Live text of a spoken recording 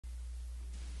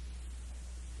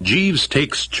Jeeves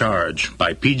Takes Charge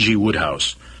by P.G.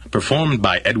 Wodehouse, performed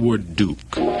by Edward Duke.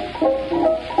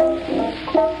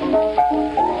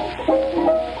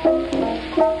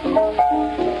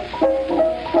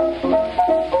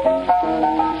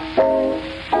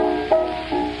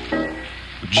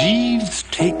 Jeeves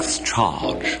Takes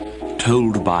Charge,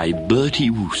 told by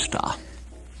Bertie Wooster.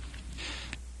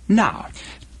 Now,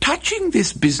 touching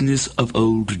this business of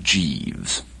old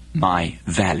Jeeves, my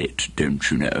valet,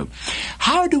 don't you know,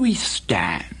 how do we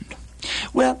stand?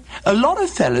 Well, a lot of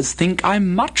fellas think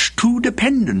I'm much too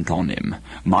dependent on him.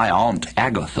 My Aunt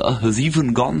Agatha has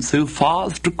even gone so far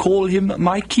as to call him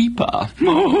my keeper.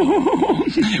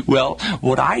 Well,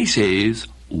 what I say is,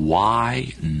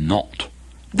 why not?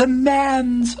 The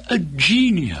man's a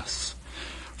genius.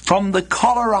 From the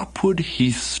collar upward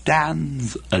he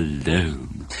stands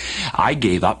alone. I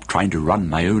gave up trying to run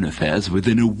my own affairs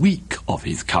within a week of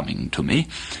his coming to me.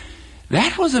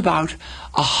 That was about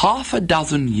half a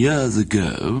dozen years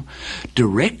ago,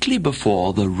 directly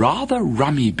before the rather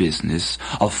rummy business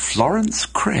of Florence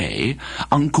Cray,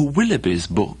 Uncle Willoughby's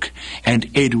book, and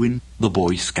Edwin the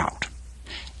Boy Scout.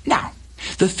 Now,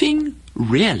 the thing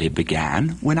really began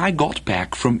when I got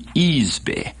back from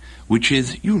Easby, which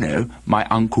is, you know, my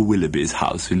Uncle Willoughby's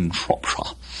house in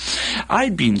Shropshire.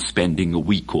 I'd been spending a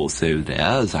week or so there,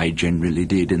 as I generally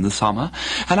did in the summer,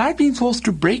 and I'd been forced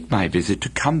to break my visit to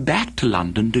come back to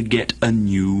London to get a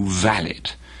new valet.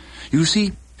 You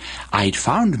see, I'd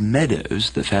found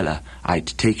Meadows, the fella I'd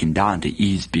taken down to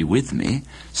Easby with me,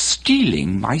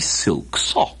 stealing my silk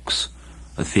socks,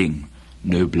 a thing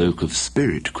no bloke of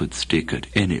spirit could stick at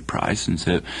any price, and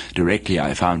so directly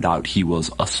I found out he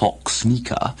was a sock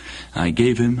sneaker, I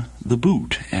gave him the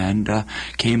boot and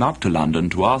came up to London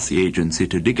to ask the agency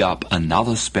to dig up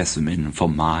another specimen for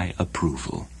my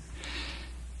approval.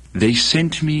 They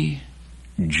sent me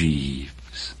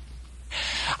Jeeves.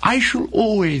 I shall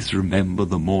always remember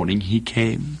the morning he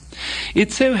came.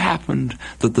 It so happened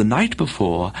that the night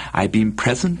before I'd been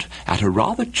present at a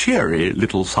rather cheery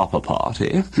little supper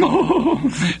party,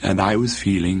 and I was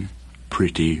feeling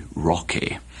pretty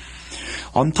rocky.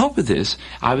 On top of this,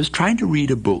 I was trying to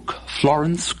read a book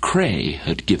Florence Cray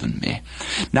had given me.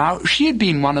 Now, she had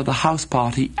been one of the house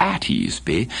party at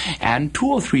Easby, and 2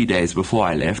 or 3 days before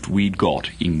I left, we'd got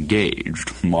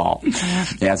engaged. Well,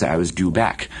 as I was due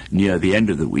back near the end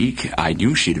of the week, I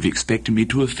knew she'd have expected me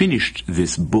to have finished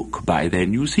this book by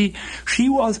then. You see, she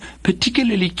was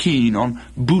particularly keen on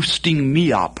boosting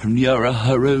me up nearer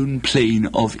her own plane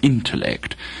of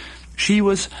intellect. She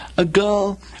was a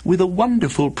girl with a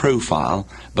wonderful profile,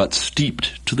 but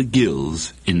steeped to the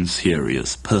gills in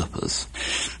serious purpose.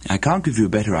 I can't give you a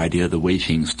better idea of the way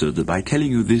things stood by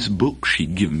telling you this book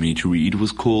she'd given me to read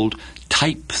was called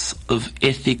Types of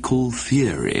Ethical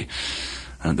Theory,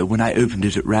 and that when I opened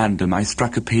it at random I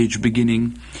struck a page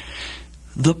beginning,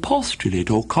 "The postulate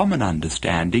or common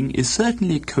understanding is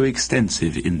certainly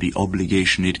coextensive in the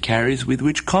obligation it carries with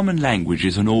which common language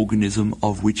is an organism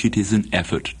of which it is an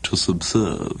effort to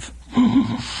subserve."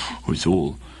 It's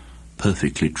all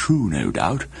perfectly true, no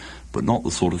doubt, but not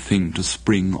the sort of thing to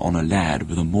spring on a lad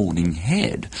with a morning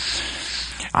head.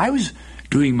 I was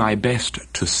doing my best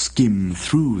to skim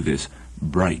through this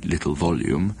bright little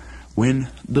volume when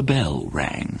the bell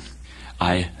rang.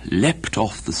 I leapt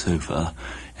off the sofa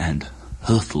and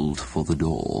hurtled for the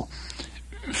door.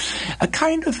 A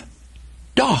kind of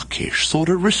darkish, sort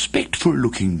of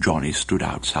respectful-looking Johnny stood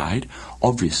outside,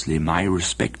 obviously my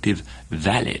respective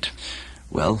valet.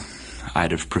 Well, I'd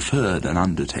have preferred an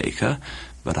undertaker,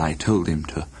 but I told him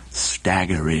to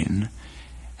stagger in,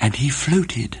 and he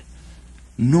floated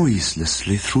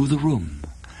noiselessly through the room,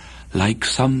 like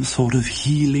some sort of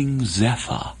healing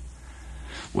zephyr.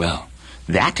 Well,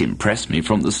 that impressed me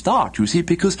from the start, you see,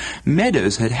 because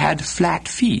Meadows had had flat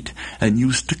feet and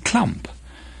used to clump.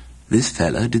 This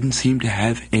fella didn't seem to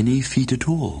have any feet at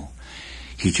all.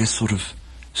 He just sort of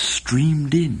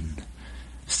streamed in,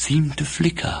 seemed to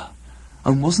flicker,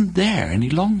 and wasn't there any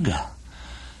longer.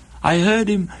 I heard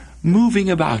him moving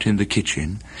about in the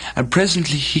kitchen, and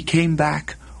presently he came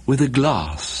back with a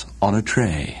glass on a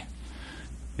tray.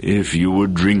 "If you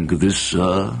would drink this,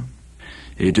 sir.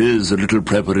 It is a little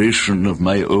preparation of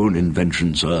my own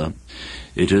invention, sir.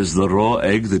 It is the raw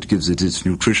egg that gives it its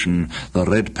nutrition, the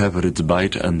red pepper its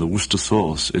bite, and the Worcester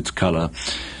sauce its colour.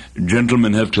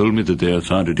 Gentlemen have told me that they have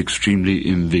found it extremely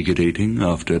invigorating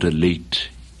after a late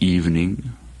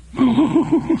evening."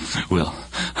 Well,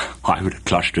 I would have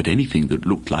clutched at anything that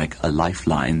looked like a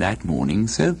lifeline that morning,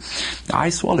 so I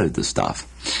swallowed the stuff.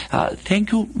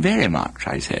 "Thank you very much,"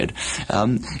 I said.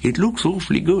 "It looks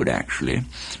awfully good, actually.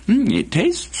 It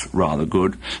tastes rather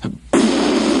good."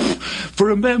 For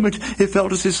a moment it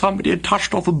felt as if somebody had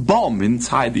touched off a bomb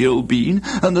inside the old bean,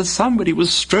 and that somebody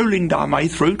was strolling down my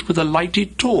throat with a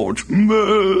lighted torch.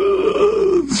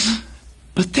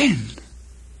 But then,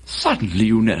 suddenly,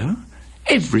 you know,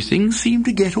 everything seemed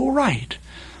to get all right.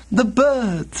 The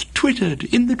birds twittered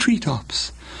in the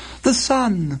treetops. The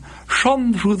sun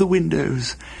shone through the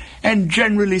windows, and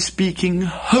generally speaking,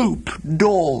 hope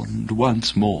dawned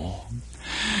once more.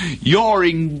 "You're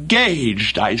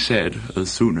engaged," I said, as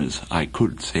soon as I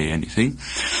could say anything.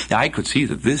 I could see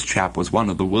that this chap was one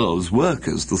of the world's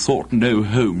workers, the sort no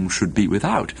home should be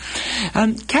without.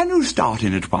 "Can you start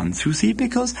in at once, you see,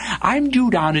 because I'm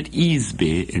due down at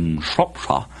Easby in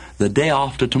Shropshire the day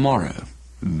after tomorrow."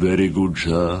 "Very good,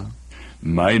 sir.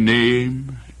 My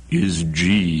name is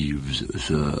Jeeves,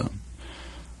 sir."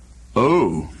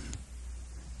 "Oh,"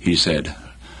 he said,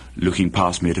 looking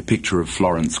past me at a picture of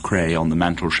Florence Cray on the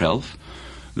mantel-shelf.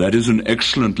 "That is an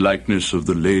excellent likeness of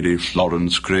the Lady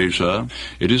Florence Cray, sir.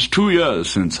 It is 2 years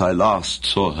since I last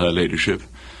saw her ladyship.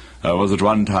 I was at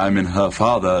one time in her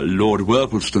father, Lord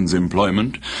Worpleston's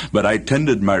employment, but I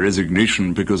tendered my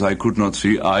resignation because I could not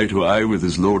see eye to eye with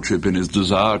his lordship in his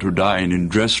desire to dine in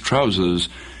dress trousers,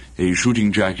 a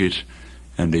shooting jacket,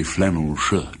 and a flannel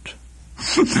shirt."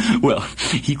 Well,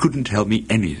 he couldn't tell me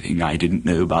anything I didn't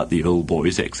know about the old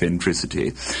boy's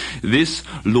eccentricity. This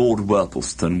Lord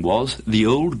Worpleston was the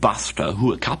old buster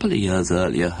who a couple of years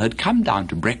earlier had come down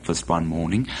to breakfast one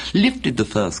morning, lifted the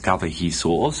first cover he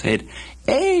saw, said,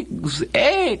 "Eggs,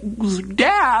 eggs,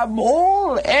 damn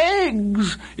all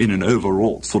eggs," in an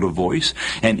overwrought sort of voice,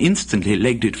 and instantly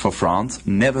legged it for France,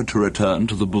 never to return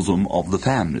to the bosom of the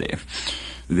family.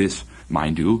 This,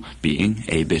 mind you, being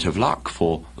a bit of luck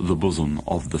for the bosom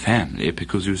of the family,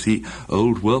 because, you see,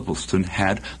 old Worpleston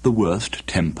had the worst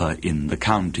temper in the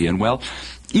county, and, well,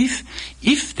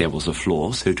 if there was a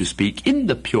flaw, so to speak, in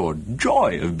the pure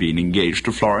joy of being engaged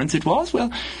to Florence, it was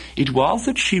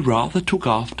that she rather took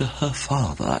after her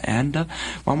father, and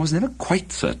one was never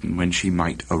quite certain when she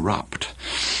might erupt.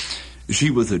 She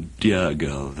was a dear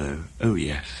girl, though, oh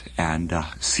yes, and,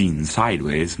 seen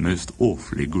sideways, most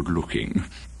awfully good-looking.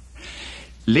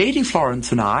 "Lady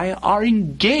Florence and I are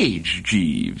engaged,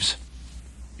 Jeeves."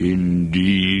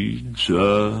 "Indeed,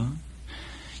 sir?"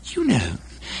 "You know,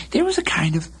 there was a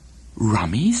kind of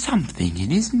rummy something in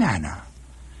his manner.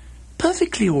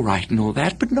 Perfectly all right and all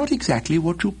that, but not exactly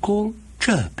what you call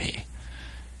chirpy.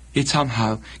 It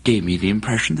somehow gave me the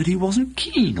impression that he wasn't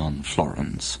keen on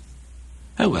Florence.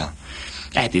 Oh, well,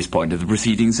 at this point of the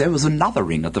proceedings there was another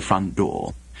ring at the front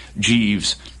door.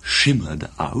 Jeeves shimmered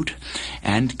out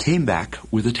and came back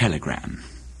with a telegram.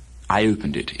 I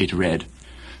opened it. It read,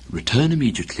 "Return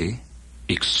immediately,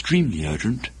 extremely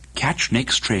urgent, catch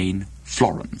next train,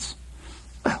 Florence."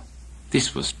 Well,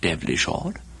 this was devilish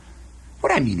odd.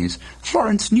 What I mean is,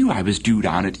 Florence knew I was due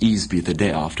down at Easby the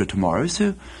day after tomorrow,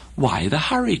 so why the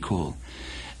hurry call?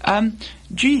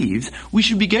 "Jeeves, we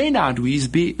should be going down to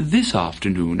Easby this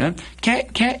afternoon.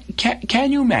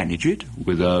 Can you manage it?"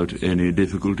 "Without any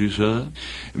difficulty, sir.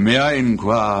 May I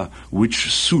inquire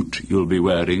which suit you'll be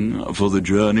wearing for the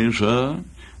journey, sir?"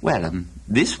 "Well,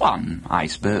 this one, I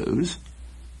suppose."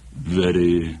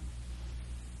 "Very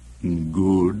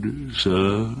good,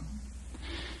 sir."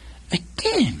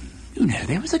 Again, you know,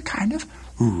 there was a kind of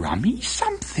rummy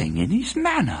something in his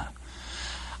manner.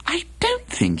 I don't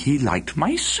think he liked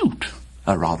my suit,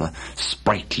 a rather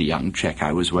sprightly young check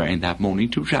I was wearing that morning,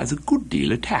 to which I was a good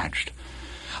deal attached.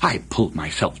 I pulled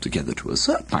myself together to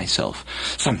assert myself.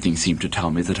 Something seemed to tell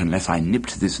me that unless I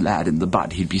nipped this lad in the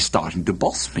bud, he'd be starting to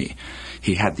boss me.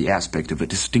 He had the aspect of a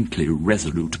distinctly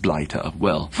resolute blighter.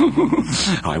 Well,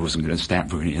 I wasn't going to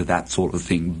stand for any of that sort of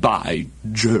thing. By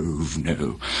Jove,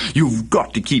 no. You've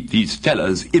got to keep these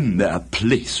fellas in their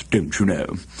place, don't you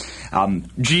know?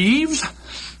 Jeeves,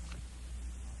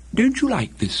 don't you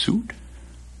like this suit?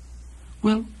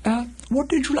 Well, what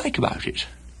don't you like about it?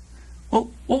 Well,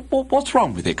 what's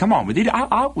wrong with it? Come on with it.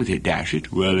 Out with it, dash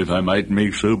it. Well, if I might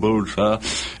make so bold, sir,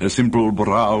 a simple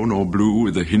brown or blue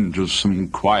with a hint of some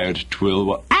quiet twill.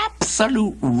 Well,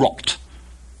 absolute rot.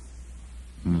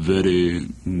 Very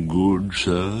good,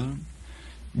 sir.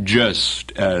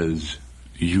 Just as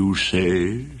you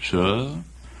say, sir.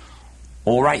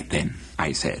 All right, then,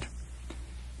 I said.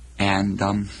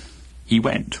 And, he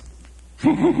went.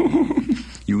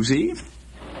 You see?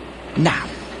 Now,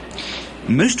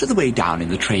 most of the way down in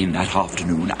the train that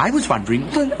afternoon, I was wondering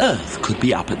what on earth could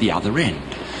be up at the other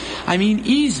end. I mean,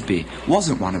 Easby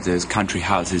wasn't one of those country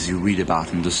houses you read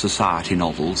about in the society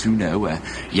novels, you know, where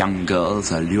young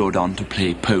girls are lured on to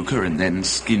play poker and then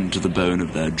skinned to the bone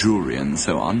of their jewellery and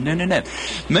so on. No, no, no.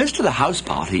 Most of the house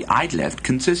party I'd left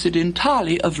consisted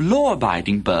entirely of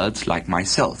law-abiding birds like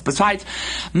myself. Besides,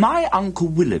 my Uncle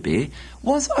Willoughby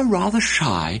was a rather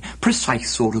shy, precise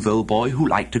sort of old boy who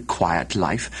liked a quiet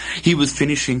life. He was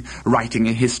finishing writing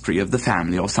a history of the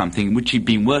family or something which he'd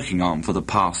been working on for the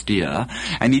past year,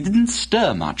 and he didn't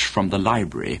stir much from the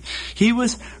library. He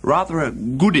was rather a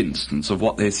good instance of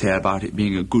what they say about it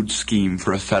being a good scheme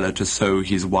for a fellow to sow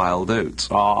his wild oats.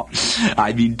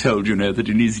 I've been told, you know, that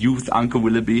in his youth Uncle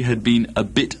Willoughby had been a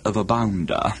bit of a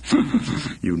bounder.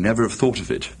 You'd never have thought of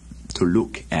it, to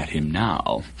look at him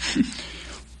now.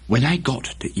 When I got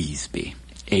to Easby,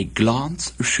 a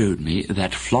glance showed me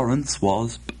that Florence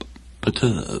was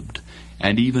perturbed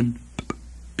and even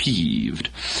peeved.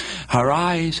 Her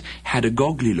eyes had a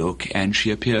goggly look, and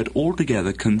she appeared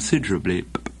altogether considerably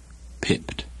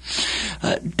pipped.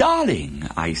 "Darling,"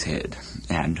 I said,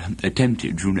 and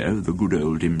attempted, you know, the good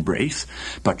old embrace,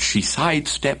 but she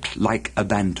sidestepped like a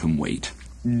bantamweight.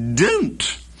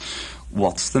 "Don't!"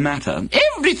 "What's the matter?"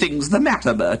 "Everything's the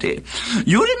matter, Bertie.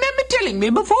 You remember telling me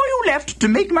before you left to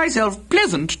make myself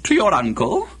pleasant to your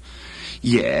uncle?"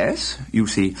 "Yes. You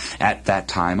see, at that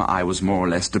time I was more or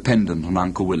less dependent on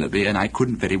Uncle Willoughby, and I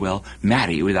couldn't very well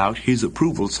marry without his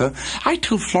approval, so I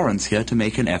told Florence here to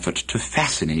make an effort to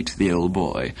fascinate the old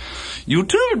boy. You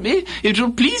told me it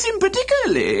would please him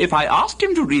particularly if I asked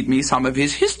him to read me some of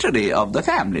his history of the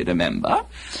family, remember?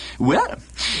 Well,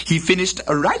 he finished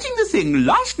writing the thing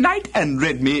last night and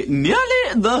read me nearly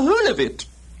the whole of it.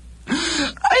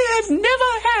 I have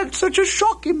never had such a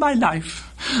shock in my life.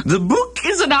 The book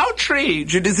is an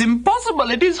outrage. It is impossible.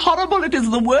 It is horrible. It is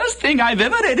the worst thing I've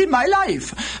ever read in my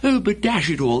life. Oh, but dash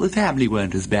it all, the family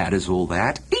weren't as bad as all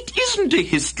that. It isn't a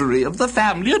history of the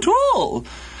family at all.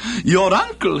 Your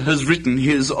uncle has written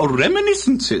his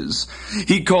reminiscences.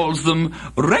 He calls them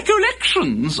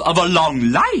recollections of a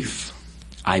long life.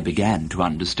 I began to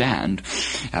understand.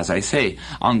 As I say,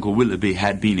 Uncle Willoughby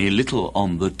had been a little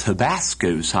on the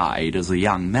Tabasco side as a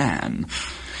young man.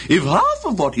 If half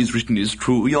of what he's written is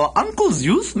true, your uncle's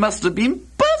youth must have been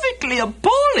perfectly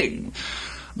appalling.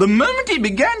 The moment he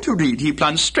began to read, he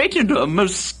plunged straight into a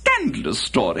most scandalous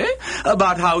story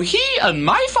about how he and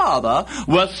my father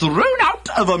were thrown out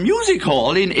of a music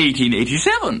hall in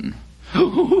 1887.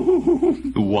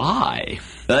 Why?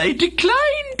 I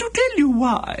decline to tell you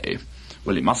why.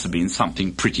 Well, it must have been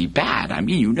something pretty bad. I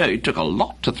mean, you know, it took a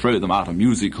lot to throw them out of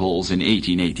music halls in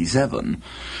 1887.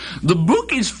 The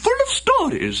book is full of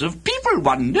stories of people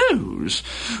one knows,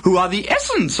 who are the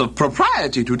essence of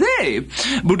propriety today,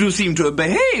 but who seem to have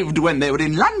behaved when they were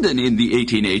in London in the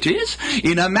 1880s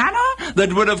in a manner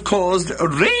that would have caused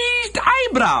raised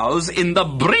eyebrows in the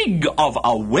brig of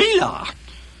a whaler.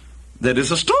 There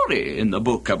is a story in the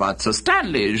book about Sir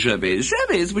Stanley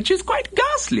Jeeves, which is quite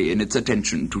ghastly in its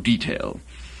attention to detail.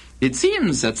 It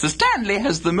seems that Sir Stanley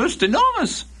has the most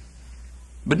enormous...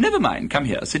 But never mind, come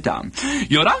here, sit down.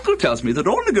 Your uncle tells me that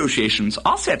all negotiations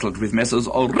are settled with Messrs.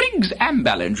 Riggs and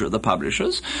Ballinger, the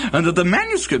publishers, and that the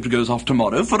manuscript goes off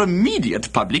tomorrow for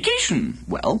immediate publication.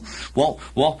 Well,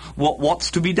 what's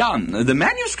to be done? The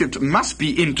manuscript must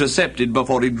be intercepted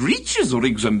before it reaches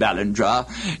Riggs and Ballinger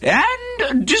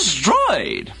and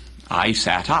destroyed. I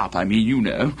sat up. I mean, you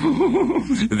know,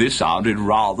 this sounded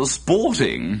rather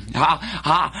sporting. How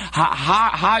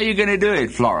are you going to do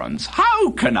it, Florence?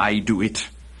 How can I do it?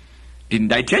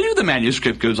 Didn't I tell you the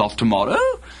manuscript goes off tomorrow?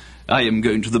 I am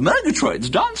going to the Murgatroyd's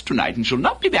dance tonight and shall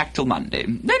not be back till Monday.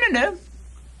 No.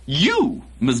 You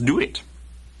must do it.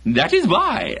 That is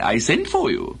why I sent for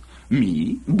you.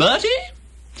 Me, Bertie?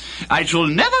 I shall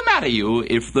never marry you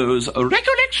if those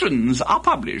recollections are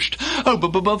published. Oh,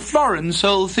 but Florence,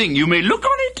 whole thing, you may look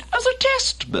on it as a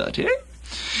test, Bertie.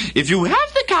 If you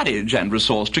have the courage and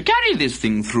resource to carry this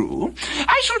thing through,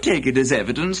 I shall take it as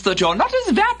evidence that you're not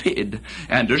as vapid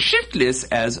and as shiftless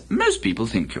as most people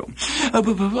think you.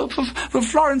 But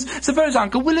Florence, suppose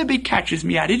Uncle Willoughby catches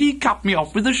me at it, he'd cut me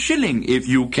off with a shilling. If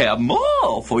you care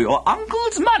more for your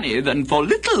uncle's money than for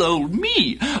little old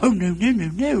me. Oh,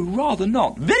 no, rather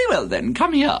not. Very well, then,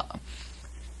 come here.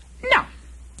 Now,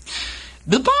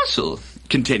 the parcel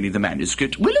containing the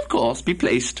manuscript will, of course, be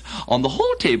placed on the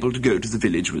hall table to go to the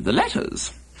village with the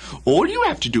letters. All you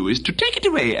have to do is to take it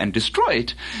away and destroy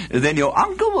it. Then your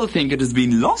uncle will think it has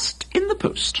been lost in the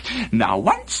post. Now,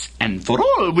 once and for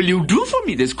all, will you do for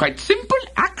me this quite simple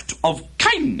act of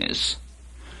kindness?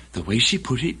 The way she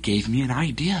put it gave me an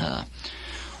idea.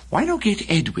 Why not get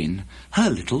Edwin, her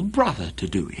little brother, to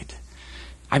do it?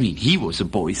 I mean, he was a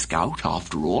Boy Scout,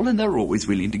 after all, and they're always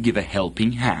willing to give a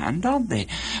helping hand, aren't they?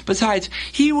 Besides,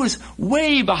 he was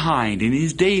way behind in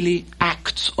his daily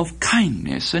acts of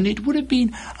kindness, and it would have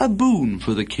been a boon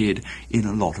for the kid in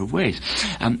a lot of ways.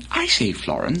 I say,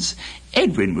 Florence,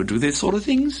 Edwin would do this sort of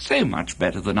thing so much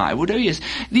better than I would. Oh, yes,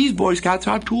 these Boy Scouts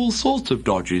are up to all sorts of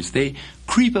dodges. They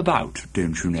creep about,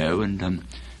 don't you know, and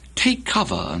take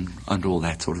cover and all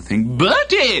that sort of thing.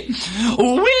 Bertie,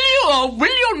 will you or will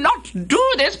you not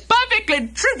do this perfectly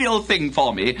trivial thing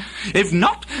for me? If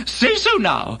not, say so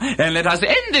now, and let us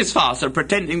end this farce of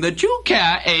pretending that you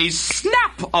care a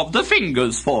snap of the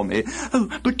fingers for me. Oh,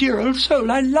 but dear old soul,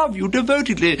 I love you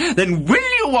devotedly. Then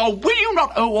will you or will you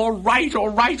not? Oh, all right,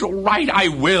 I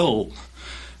will.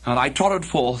 And I tottered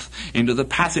forth into the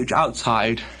passage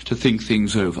outside to think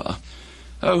things over.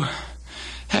 Oh,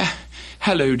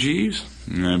 hello, Jeeves.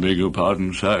 I beg your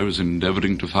pardon, sir. I was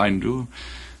endeavouring to find you.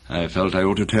 I felt I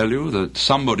ought to tell you that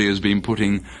somebody has been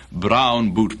putting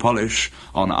brown boot polish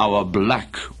on our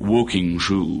black walking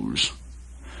shoes.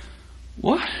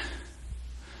 What?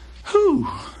 Who?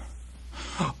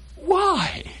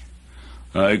 Why?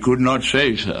 I could not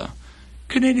say, sir.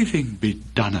 Can anything be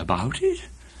done about it?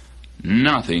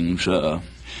 Nothing, sir.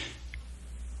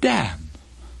 Damn.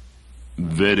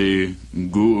 Very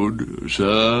good,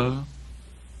 sir.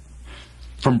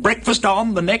 From breakfast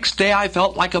on, the next day I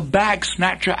felt like a bag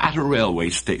snatcher at a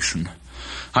railway station.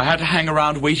 I had to hang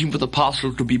around waiting for the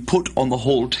parcel to be put on the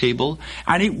hall table,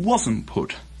 and it wasn't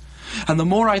put. And the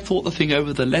more I thought the thing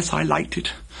over, the less I liked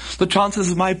it. The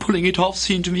chances of my pulling it off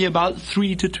seemed to me about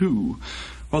 3-2,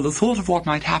 while the thought of what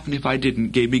might happen if I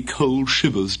didn't gave me cold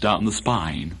shivers down the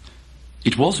spine.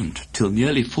 It wasn't till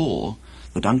nearly 4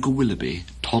 that Uncle Willoughby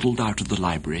toddled out of the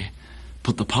library,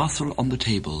 put the parcel on the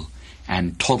table,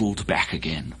 and toddled back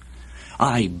again.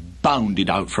 I bounded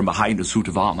out from behind a suit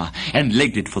of armour and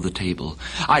legged it for the table.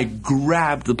 I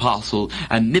grabbed the parcel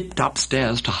and nipped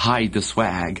upstairs to hide the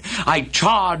swag. I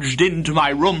charged into my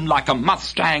room like a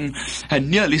Mustang and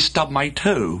nearly stubbed my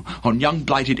toe on young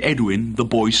blighted Edwin, the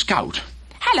Boy Scout.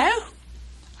 Hello,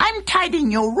 I'm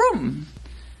tidying your room.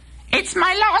 It's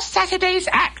my last Saturday's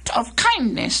act of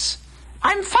kindness.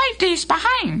 I'm 5 days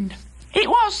behind. It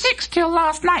was 6 till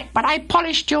last night, but I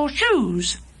polished your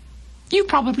shoes. You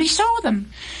probably saw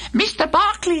them. Mr.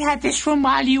 Barclay had this room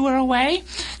while you were away.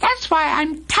 That's why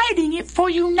I'm tidying it for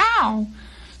you now.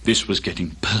 This was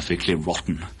getting perfectly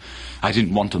rotten. I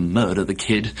didn't want to murder the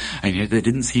kid, and yet there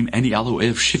didn't seem any other way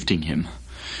of shifting him.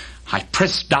 I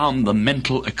pressed down the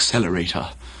mental accelerator.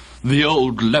 The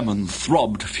old lemon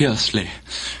throbbed fiercely.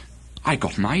 I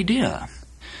got an idea.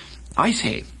 I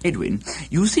say, Edwin,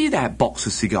 you see that box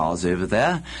of cigars over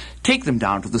there? Take them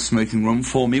down to the smoking room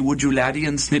for me, would you, laddie,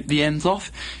 and snip the ends off?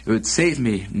 It would save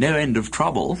me no end of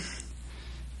trouble.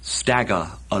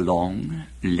 Stagger along,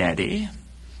 laddie.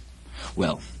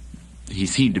 Well, he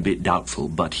seemed a bit doubtful,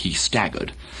 but he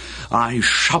staggered. I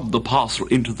shoved the parcel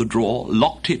into the drawer,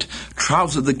 locked it,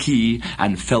 trousered the key,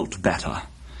 and felt better.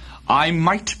 I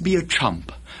might be a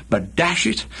chump, but dash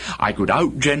it, I could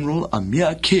out-general a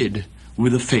mere kid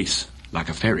with a face like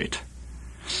a ferret.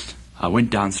 I went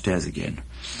downstairs again,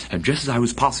 and just as I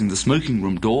was passing the smoking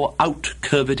room door, out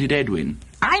curveted Edwin.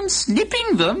 I'm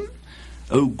snipping them.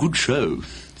 Oh, good show.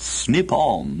 Snip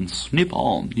on.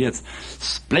 Yes,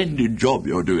 splendid job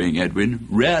you're doing, Edwin.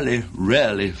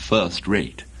 Really first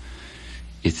rate.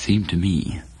 It seemed to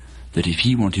me that if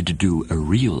he wanted to do a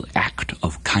real act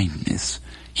of kindness,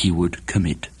 he would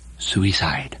commit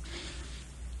suicide.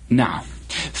 Now,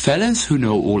 fellows who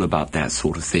know all about that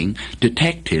sort of thing,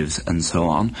 detectives and so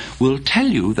on, will tell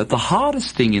you that the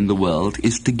hardest thing in the world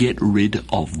is to get rid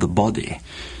of the body.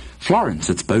 Florence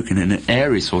had spoken in an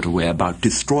airy sort of way about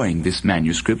destroying this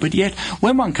manuscript, but yet,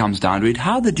 when one comes down to it,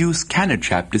 how the deuce can a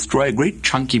chap destroy a great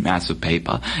chunky mass of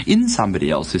paper in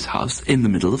somebody else's house in the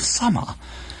middle of summer?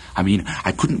 I mean,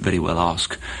 I couldn't very well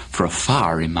ask for a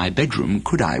fire in my bedroom,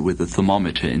 could I, with a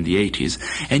thermometer in the 80s?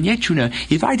 And yet, you know,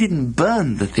 if I didn't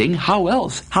burn the thing, how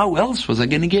else was I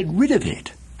going to get rid of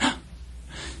it?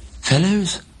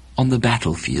 Fellows on the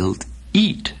battlefield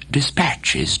eat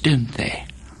dispatches, don't they?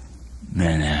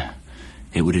 No.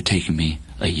 It would have taken me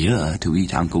a year to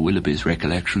eat Uncle Willoughby's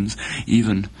recollections,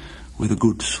 even with a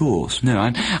good sauce. No,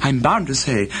 I'm bound to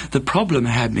say the problem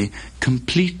had me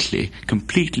completely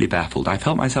baffled. I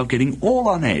felt myself getting all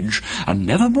on edge, and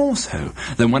never more so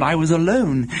than when I was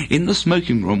alone in the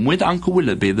smoking room with Uncle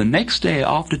Willoughby the next day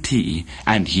after tea,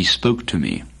 and he spoke to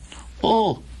me.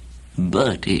 Oh,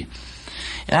 Bertie,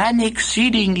 an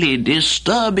exceedingly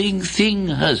disturbing thing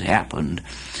has happened.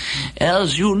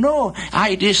 As you know,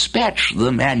 I dispatched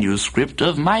the manuscript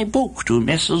of my book to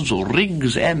Messrs.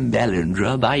 Riggs and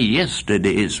Ballinger by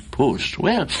yesterday's post.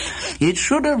 Well, it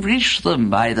should have reached them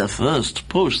by the first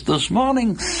post this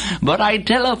morning, but I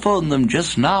telephoned them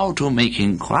just now to make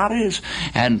inquiries,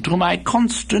 and to my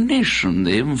consternation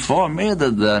they inform me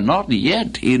that they're not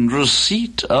yet in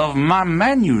receipt of my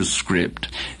manuscript.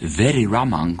 Very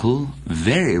rum, Uncle,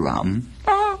 very rum.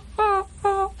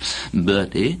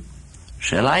 Bertie,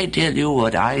 shall I tell you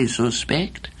what I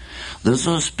suspect? The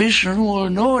suspicion will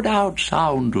no doubt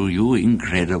sound to you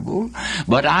incredible,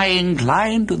 but I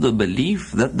incline to the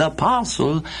belief that the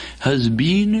parcel has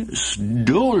been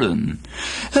stolen.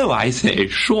 Oh, I say,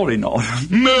 surely not.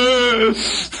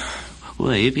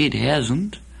 Well, if it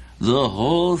hasn't, the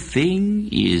whole thing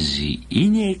is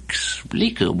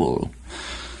inexplicable.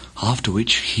 After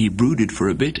which he brooded for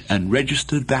a bit and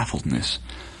registered baffledness,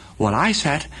 while I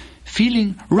sat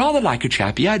feeling rather like a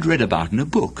chappie I'd read about in a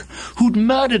book, who'd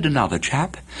murdered another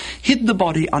chap, hid the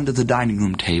body under the dining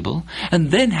room table, and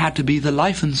then had to be the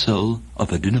life and soul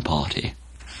of a dinner party.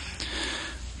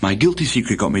 My guilty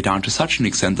secret got me down to such an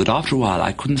extent that after a while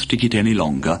I couldn't stick it any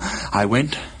longer. I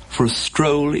went for a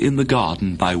stroll in the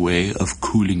garden by way of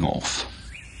cooling off.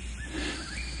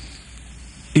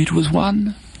 It was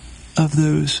one of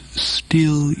those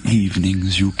still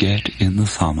evenings you get in the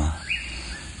summer,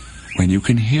 when you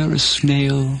can hear a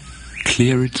snail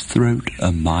clear its throat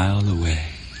a mile away.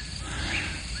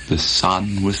 The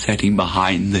sun was setting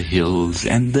behind the hills,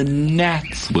 and the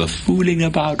gnats were fooling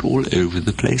about all over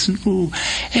the place, and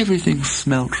everything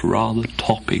smelt rather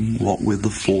topping, what with the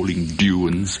falling dew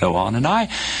and so on, and I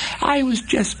was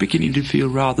just beginning to feel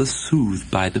rather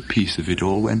soothed by the peace of it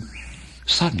all, when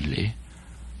suddenly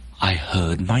I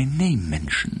heard my name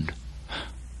mentioned.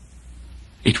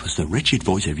 It was the wretched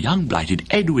voice of young blighted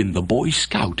Edwin, the Boy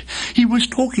Scout. He was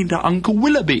talking to Uncle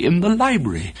Willoughby in the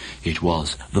library. It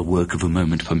was the work of a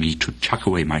moment for me to chuck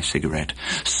away my cigarette,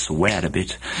 swear a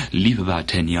bit, leap about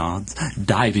 10 yards,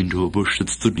 dive into a bush that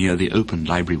stood near the open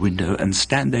library window, and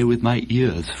stand there with my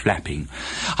ears flapping.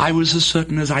 I was as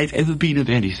certain as I've ever been of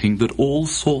anything that all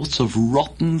sorts of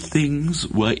rotten things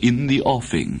were in the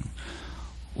offing.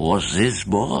 Was this,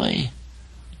 boy?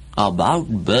 About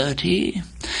Bertie?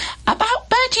 About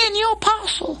Bertie and your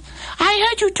parcel. I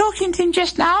heard you talking to him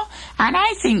just now, and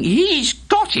I think he's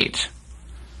got it.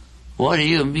 What do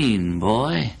you mean,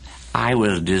 boy? I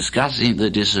was discussing the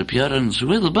disappearance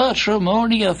with Bertram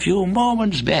only a few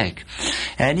moments back,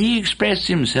 and he expressed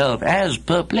himself as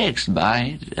perplexed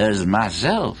by it as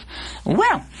myself.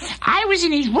 Well, I was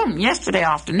in his room yesterday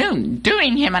afternoon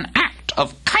doing him an act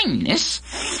of kindness,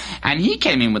 and he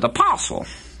came in with a parcel.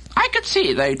 I could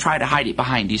see they tried to hide it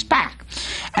behind his back.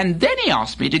 And then he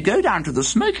asked me to go down to the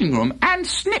smoking room and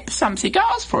snip some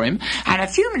cigars for him, and a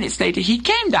few minutes later he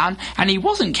came down and he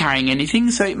wasn't carrying anything,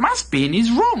 so it must be in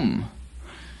his room.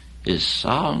 It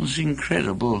sounds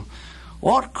incredible.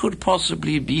 What could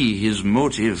possibly be his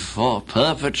motive for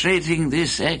perpetrating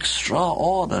this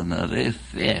extraordinary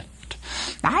theft?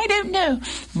 I don't know,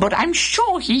 but I'm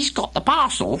sure he's got the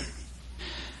parcel.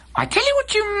 I tell you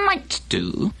what you might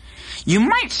do. You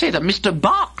might say that Mr.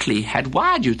 Barclay had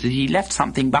wired you that he left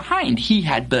something behind. He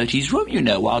had Bertie's room, you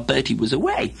know, while Bertie was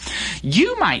away.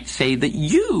 You might say that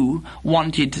you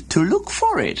wanted to look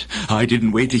for it. I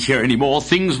didn't wait to hear any more.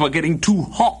 Things were getting too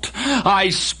hot. I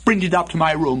sprinted up to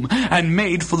my room and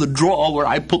made for the drawer where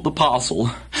I put the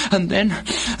parcel. And then,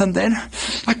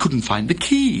 I couldn't find the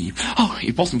key. Oh,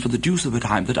 it wasn't for the deuce of a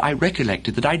time that I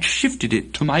recollected that I'd shifted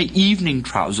it to my evening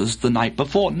trousers the night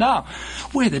before. Now,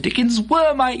 where the dickens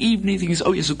were my evening things?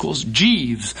 Oh, yes, of course,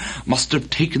 Jeeves must have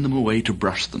taken them away to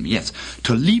brush them. Yes,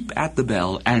 to leap at the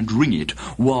bell and ring it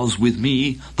was, with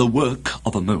me, the work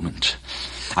of a moment.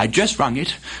 I just rung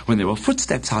it when there were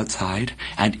footsteps outside,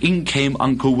 and in came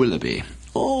Uncle Willoughby.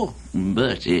 Oh,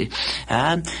 Bertie,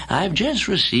 I've just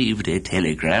received a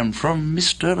telegram from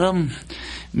Mr.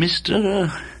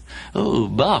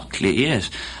 Barclay, yes,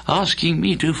 asking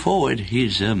me to forward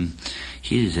his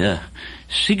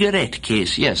cigarette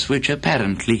case, yes, which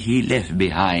apparently he left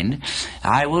behind.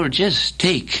 I will just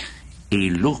take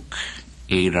a look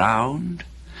around.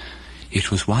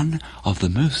 It was one of the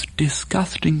most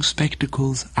disgusting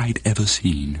spectacles I'd ever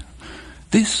seen.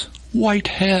 This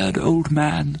white-haired old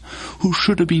man, who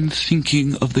should have been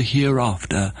thinking of the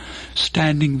hereafter,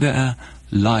 standing there,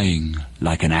 lying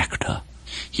like an actor.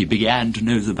 He began to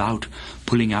nose about,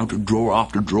 pulling out drawer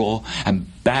after drawer, and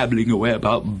babbling away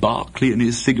about Barclay and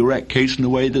his cigarette case in a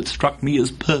way that struck me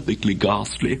as perfectly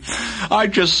ghastly. I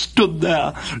just stood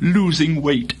there, losing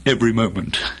weight every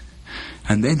moment.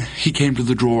 And then he came to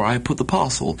the drawer I put the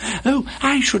parcel. Oh,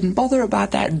 I shouldn't bother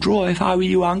about that drawer if I were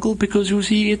you, Uncle, because you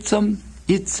see it's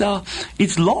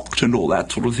locked and all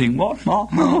that sort of thing. What?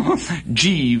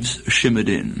 Jeeves shimmered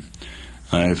in.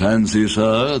 I fancy,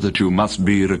 sir, that you must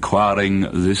be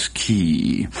requiring this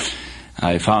key.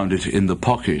 I found it in the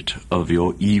pocket of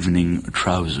your evening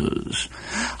trousers.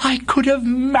 I could have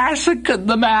massacred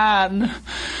the man.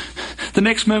 The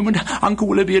next moment, Uncle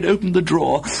Willoughby had opened the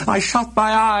drawer. I shut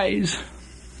my eyes.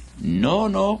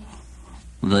 No,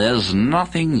 there's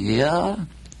nothing here.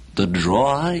 The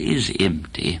drawer is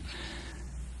empty.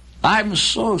 I'm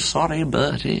so sorry,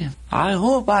 Bertie. I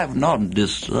hope I've not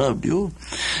disturbed you.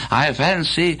 I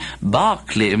fancy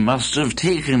Barclay must have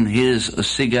taken his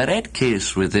cigarette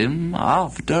case with him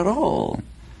after all.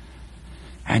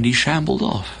 And he shambled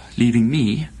off, leaving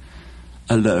me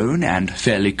alone and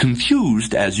fairly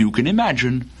confused, as you can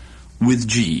imagine, with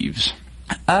Jeeves.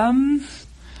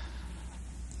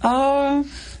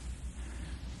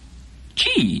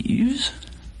 Jeeves?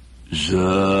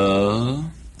 Sir?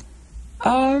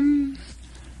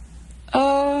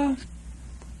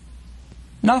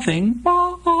 Nothing.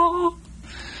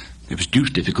 It was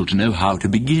deuced difficult to know how to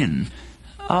begin.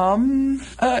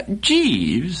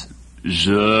 Jeeves?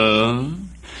 Sir?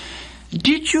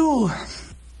 Did you...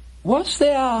 Was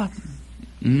there...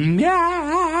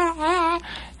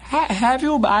 Have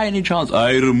you by any chance...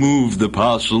 I removed the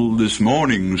parcel this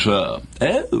morning, sir.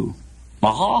 Oh.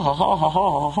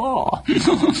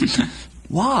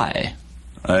 Why?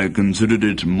 I considered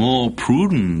it more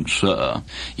prudent, sir.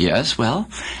 Yes, well,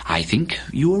 I think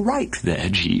you were right there,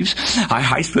 Jeeves.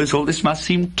 I suppose all this must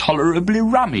seem tolerably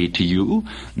rummy to you.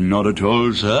 Not at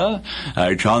all, sir.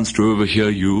 I chanced to overhear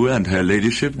you and her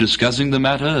ladyship discussing the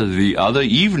matter the other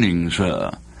evening, sir.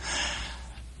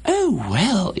 Oh,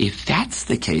 well, if that's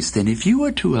the case, then if you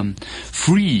were to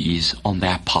freeze on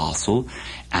that parcel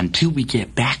until we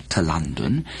get back to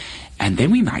London, and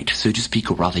then we might, so to speak,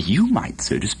 or rather you might,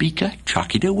 so to speak,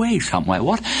 chuck it away somewhere.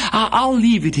 What? I'll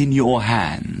leave it in your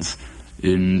hands.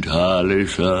 Entirely,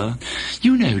 sir.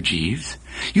 You know, Jeeves,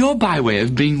 you're by way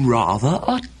of being rather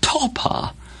a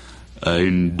topper. I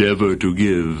endeavour to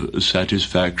give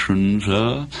satisfaction,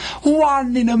 sir.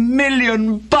 1 in a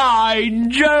million, by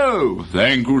Jove!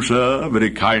 Thank you, sir.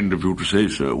 Very kind of you to say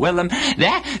so. Well,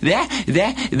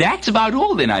 that's about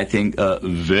all then, I think.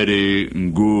 Very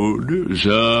good,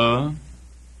 sir.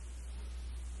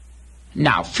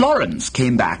 Now, Florence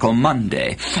came back on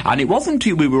Monday, and it wasn't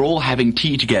until we were all having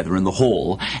tea together in the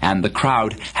hall, and the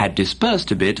crowd had dispersed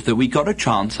a bit, that we got a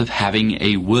chance of having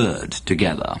a word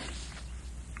together.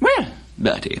 Well,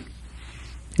 Bertie,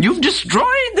 you've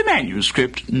destroyed the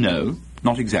manuscript. No,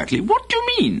 not exactly. What do you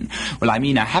mean? Well, I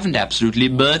mean I haven't absolutely,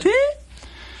 Bertie.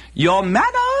 Your manner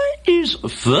is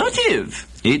furtive.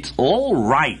 It's all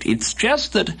right. It's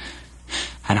just that...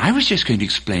 And I was just going to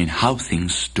explain how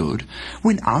things stood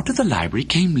when out of the library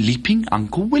came leaping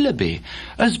Uncle Willoughby,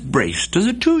 as braced as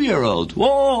a 2-year-old.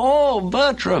 Oh,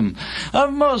 Bertram, a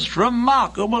most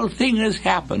remarkable thing has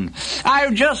happened.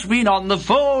 I've just been on the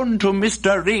phone to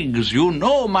Mr. Riggs, you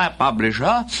know, my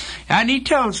publisher, and he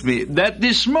tells me that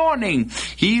this morning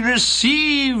he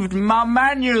received my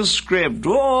manuscript.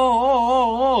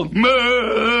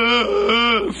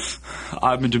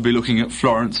 I happened to be looking at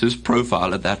Florence's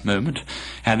profile at that moment,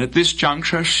 and at this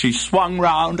juncture she swung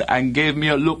round and gave me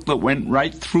a look that went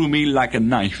right through me like a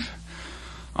knife.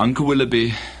 Uncle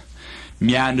Willoughby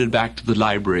meandered back to the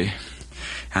library,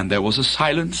 and there was a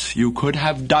silence you could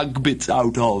have dug bits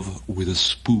out of with a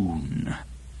spoon.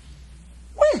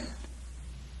 Well,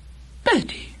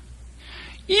 Bertie,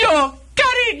 your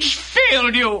courage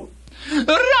failed you.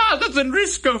 Rather than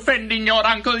risk offending your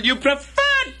uncle, you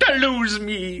preferred to lose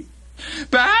me.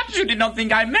 Perhaps you did not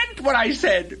think I meant what I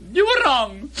said. You were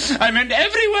wrong. I meant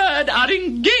every word. Our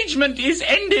engagement is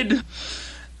ended.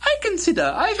 I consider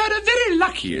I've had a very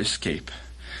lucky escape.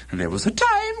 And there was a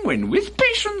time when, with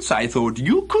patience, I thought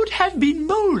you could have been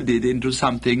moulded into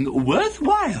something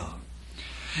worthwhile.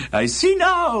 I see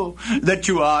now that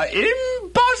you are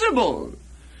impossible.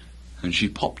 And she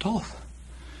popped off,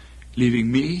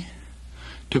 leaving me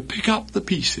to pick up the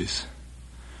pieces.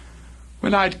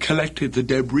 When I'd collected the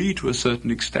debris to a certain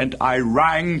extent, I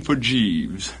rang for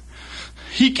Jeeves.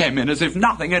 He came in as if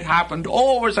nothing had happened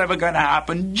or was ever going to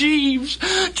happen. Jeeves,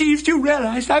 do you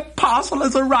realise that parcel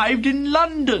has arrived in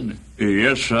London?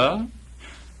 Yes, sir.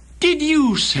 Did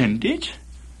you send it?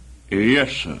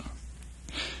 Yes, sir.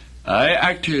 I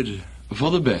acted for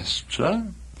the best, sir.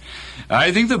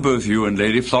 I think that both you and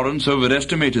Lady Florence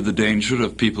overestimated the danger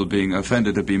of people being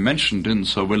offended to be mentioned in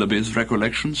Sir Willoughby's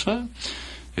recollection, sir.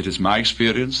 It is my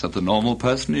experience that the normal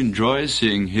person enjoys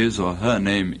seeing his or her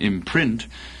name in print,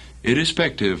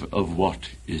 irrespective of what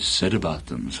is said about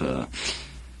them, sir.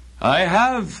 I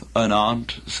have an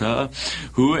aunt, sir,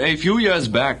 who a few years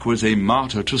back was a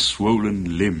martyr to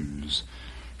swollen limbs.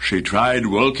 She tried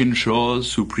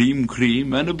Walkinshaw's Supreme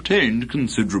Cream and obtained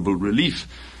considerable relief,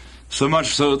 so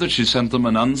much so that she sent them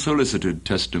an unsolicited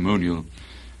testimonial.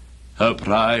 Her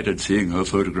pride at seeing her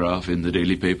photograph in the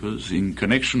daily papers in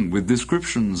connection with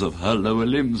descriptions of her lower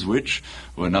limbs, which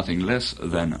were nothing less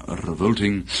than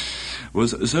revolting,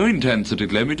 was so intense that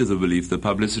it led me to the belief that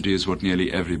publicity is what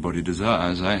nearly everybody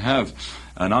desires. I have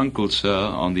an uncle, sir,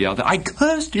 on the other. I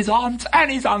cursed his aunts and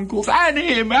his uncles and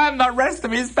him and the rest of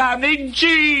his family.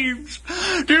 Jeeves!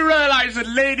 Do you realize that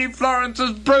Lady Florence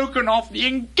has broken off the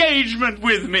engagement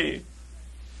with me?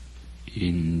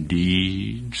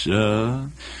 Indeed, sir.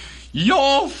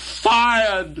 You're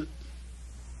fired!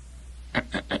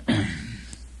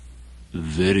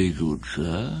 Very good,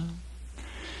 sir.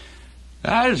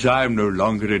 As I'm no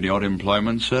longer in your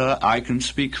employment, sir, I can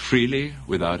speak freely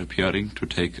without appearing to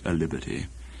take a liberty.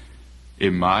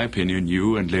 In my opinion,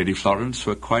 you and Lady Florence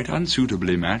were quite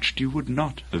unsuitably matched. You would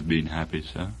not have been happy,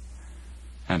 sir.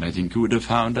 And I think you would have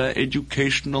found her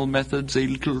educational methods a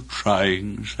little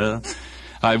trying, sir.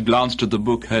 I've glanced at the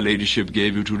book her ladyship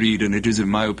gave you to read, and it is, in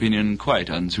my opinion, quite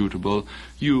unsuitable.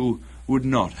 You would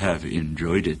not have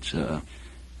enjoyed it, sir.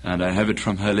 And I have it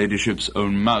from her ladyship's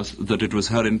own mouth that it was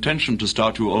her intention to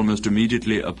start you almost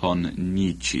immediately upon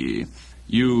Nietzsche.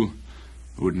 You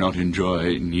would not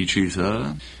enjoy Nietzsche,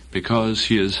 sir, because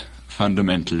he is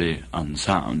fundamentally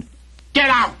unsound.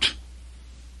 Get out!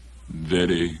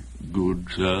 Very good,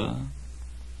 sir.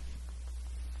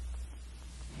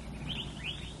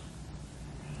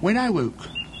 When I woke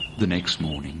the next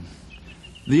morning,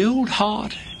 the old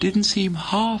heart didn't seem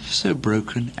half so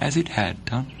broken as it had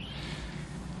done.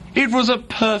 It was a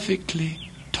perfectly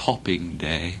topping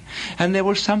day, and there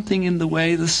was something in the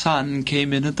way the sun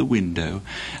came in at the window,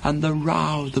 and the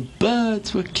row the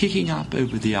birds were kicking up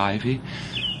over the ivy,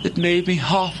 that made me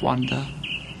half wonder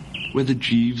whether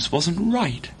Jeeves wasn't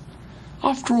right.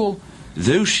 After all,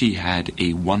 though she had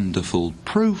a wonderful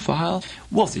profile,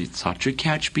 was it such a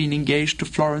catch being engaged to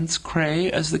Florence Cray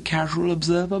as the casual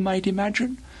observer might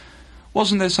imagine?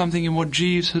 Wasn't there something in what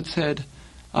Jeeves had said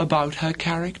about her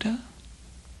character?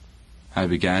 I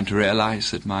began to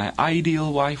realize that my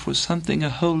ideal wife was something a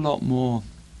whole lot more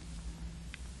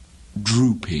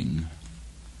drooping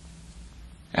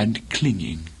and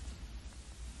clinging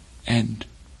and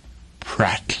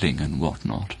prattling and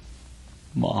whatnot.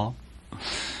 Ma.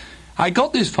 I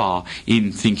got this far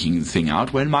in thinking the thing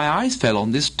out when my eyes fell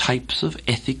on this Types of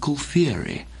Ethical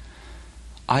Theory.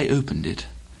 I opened it,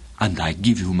 and I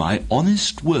give you my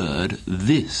honest word,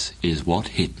 this is what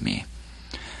hit me.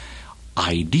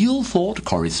 Ideal thought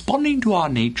corresponding to our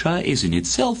nature is in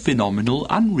itself phenomenal,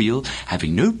 unreal,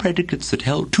 having no predicates that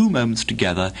held two moments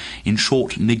together, in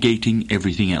short, negating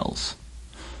everything else.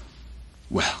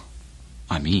 Well,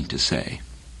 I mean to say.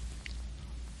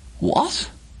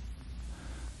 What?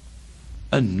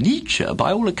 And Nietzsche,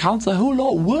 by all accounts, a whole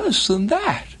lot worse than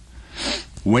that.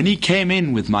 When he came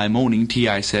in with my morning tea,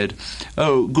 I said,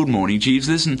 "Oh, good morning, Jeeves.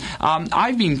 Listen,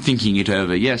 I've been thinking it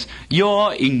over. Yes,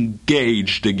 you're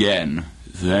engaged again."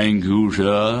 "Thank you,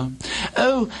 sir."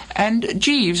 "Oh, and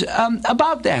Jeeves,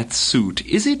 about that suit,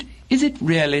 is it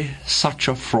really such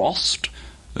a frost?"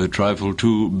 "A trifle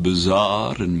too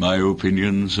bizarre, in my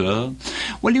opinion, sir."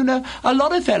 "Well, you know, a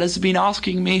lot of fellas have been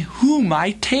asking me who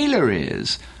my tailor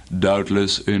is."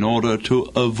 "Doubtless in order to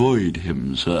avoid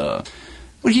him, sir."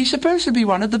 "Well, he's supposed to be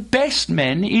one of the best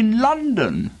men in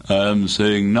London." "I am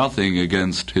saying nothing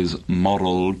against his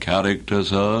moral character,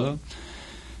 sir."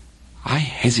 I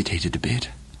hesitated a bit.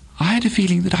 I had a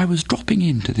feeling that I was dropping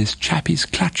into this chappie's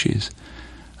clutches,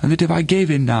 and that if I gave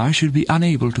in now I should be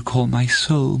unable to call my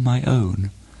soul my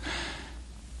own.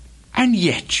 And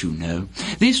yet, you know,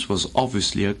 this was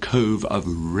obviously a cove of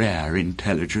rare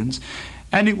intelligence,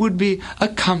 and it would be a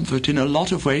comfort in a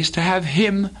lot of ways to have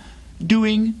him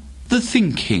doing the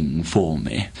thinking for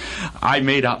me. I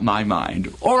made up my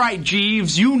mind. "All right,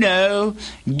 Jeeves, you know,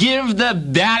 give the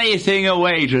bally thing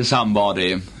away to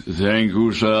somebody." "Thank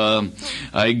you, sir.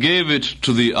 I gave it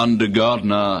to the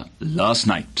undergardener last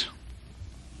night."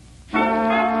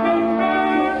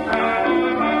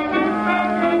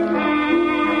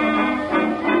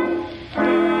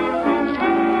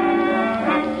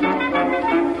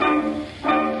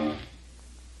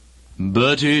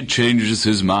 Bertie changes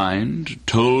his mind,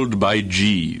 told by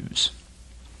Jeeves.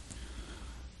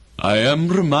 I am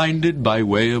reminded by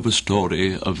way of a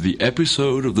story of the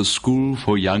episode of the school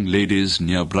for young ladies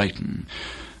near Brighton,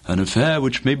 an affair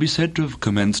which may be said to have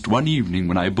commenced one evening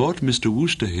when I bought Mr.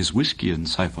 Wooster his whisky and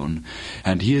siphon,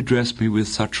 and he addressed me with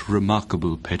such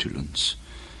remarkable petulance.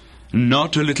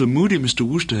 Not a little moody Mr.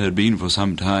 Wooster had been for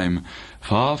some time,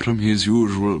 far from his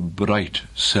usual bright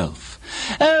self.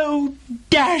 "Oh,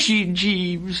 dash it,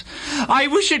 Jeeves. I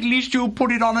wish at least you'd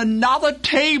put it on another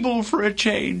table for a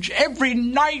change. Every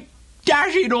night,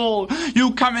 dash it all,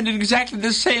 you come in at exactly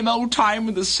the same old time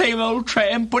with the same old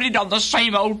tray and put it on the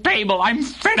same old table. I'm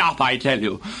fed up, I tell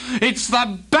you. It's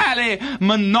the bally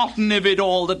monotony of it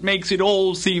all that makes it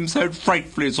all seem so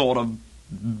frightfully sort of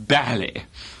bally."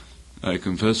 I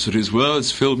confess that his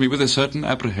words filled me with a certain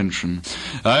apprehension.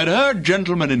 I had heard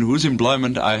gentlemen in whose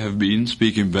employment I have been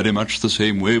speaking very much the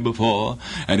same way before,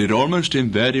 and it almost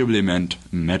invariably meant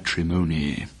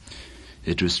matrimony.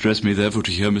 It distressed me therefore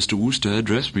to hear Mr. Wooster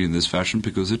address me in this fashion,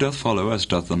 because it doth follow, as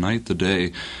doth the night the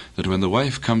day, that when the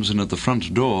wife comes in at the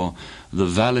front door, the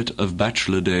valet of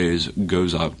bachelor days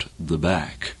goes out the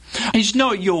back. It's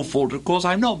not your fault, of course.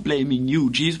 I'm not blaming you,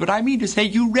 Jeeves, but I mean to say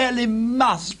you really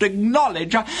must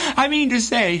acknowledge. I mean to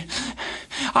say,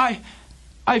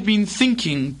 I've been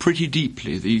thinking pretty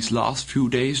deeply these last few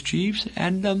days, Jeeves,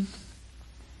 and,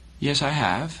 yes, I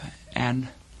have, and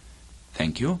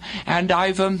thank you, and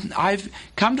I've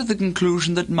come to the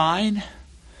conclusion that mine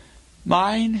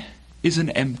is an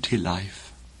empty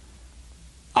life.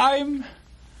 I'm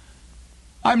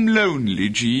lonely,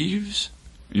 Jeeves.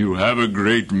 You have a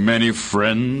great many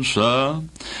friends, sir.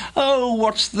 Oh,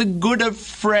 what's the good of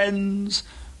friends?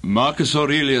 Marcus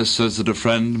Aurelius says that a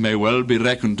friend may well be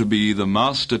reckoned to be the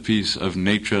masterpiece of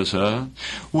nature, sir.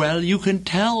 Well, you can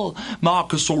tell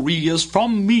Marcus Aurelius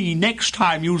from me next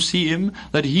time you see him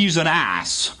that he's an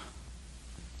ass.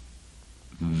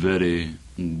 Very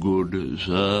good,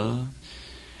 sir.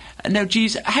 Now,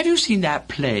 Jeeves, have you seen that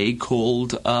play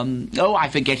called, I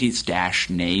forget its dash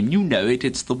name. You know it.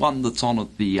 It's the one that's on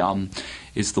at the,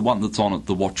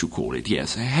 what-you-call-it,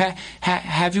 yes.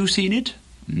 Have you seen it?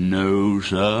 No,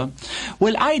 sir.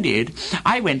 Well, I did.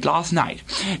 I went last night.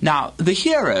 Now, the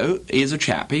hero is a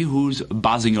chappie who's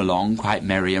buzzing along quite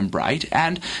merry and bright,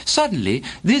 and suddenly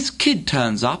this kid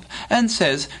turns up and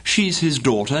says she's his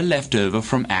daughter left over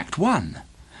from Act 1.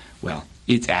 Well,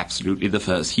 it's absolutely the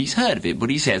first he's heard of it, but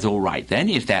he says, all right then,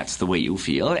 if that's the way you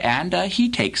feel, and he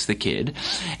takes the kid,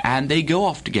 and they go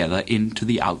off together into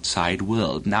the outside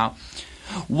world. Now,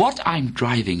 what I'm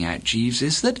driving at, Jeeves,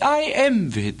 is that I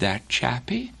envied that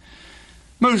chappie.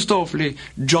 Most awfully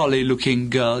jolly-looking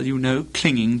girl, you know,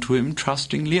 clinging to him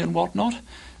trustingly and what-not.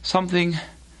 Something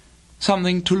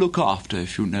to look after,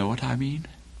 if you know what I mean.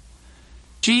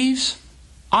 Jeeves,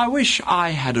 I wish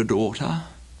I had a daughter.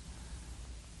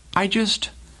 I just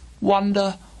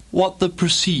wonder what the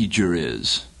procedure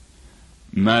is.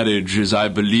 Marriage is, I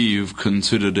believe,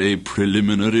 considered a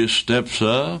preliminary step,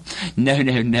 sir. No,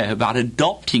 about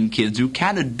adopting kids. You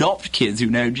can adopt kids, you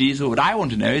know, Jeeves. What I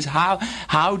want to know is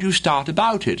how do you start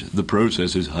about it? The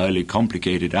process is highly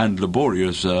complicated and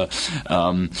laborious, sir.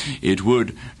 It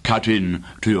would cut in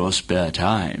to your spare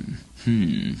time.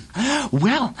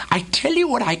 Well, I tell you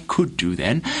what I could do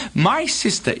then. My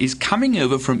sister is coming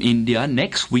over from India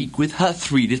next week with her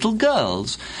 3 little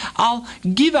girls. I'll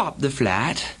give up the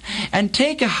flat and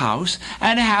take a house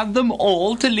and have them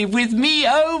all to live with me.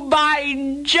 Oh,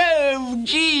 by Jove,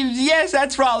 Jeeves, yes,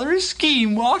 that's rather a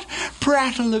scheme, what?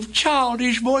 Prattle of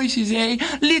childish voices, eh?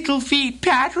 Little feet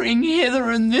pattering hither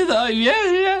and thither.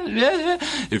 Yeah.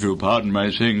 If you'll pardon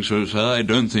my saying so, sir, I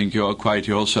don't think you're quite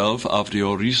yourself after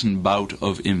your recent bout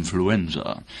of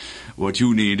influenza. What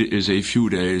you need is a few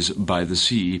days by the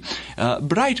sea.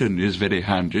 Brighton is very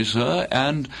handy, sir,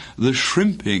 and the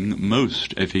shrimping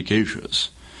most efficacious.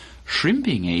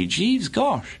 Shrimping, eh, Jeeves?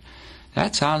 Gosh,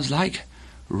 that sounds like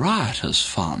riotous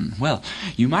fun. Well,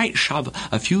 you might shove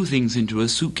a few things into a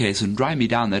suitcase and drive me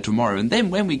down there tomorrow, and then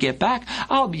when we get back,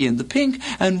 I'll be in the pink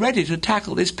and ready to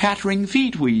tackle this pattering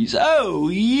feet wheeze. Oh,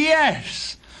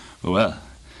 yes! Well,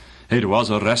 it was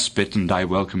a respite, and I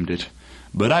welcomed it.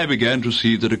 But I began to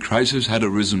see that a crisis had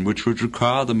arisen which would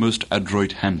require the most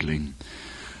adroit handling.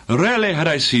 Rarely had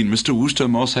I seen Mr. Wooster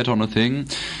more set on a thing.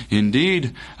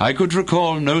 Indeed, I could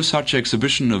recall no such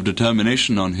exhibition of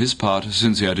determination on his part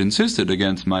since he had insisted,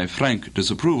 against my frank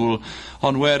disapproval,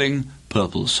 on wearing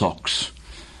purple socks.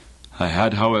 I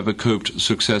had, however, coped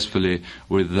successfully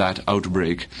with that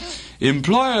outbreak.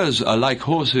 Employers are like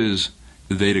horses.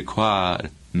 They require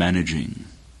managing.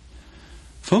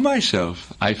 For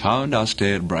myself, I found our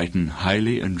stay at Brighton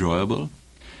highly enjoyable,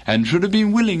 and should have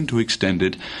been willing to extend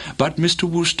it, but Mr.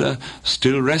 Wooster,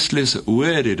 still restless,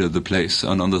 wearied of the place,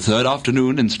 and on the 3rd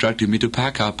afternoon instructed me to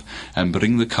pack up and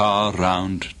bring the car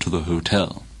round to the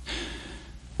hotel.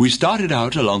 We started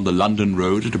out along the London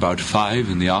road at about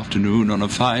 5 in the afternoon on a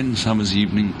fine summer's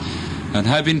evening, and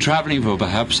had been travelling for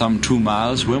perhaps some 2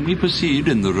 miles when we perceived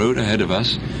in the road ahead of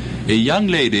us a young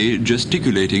lady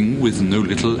gesticulating with no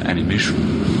little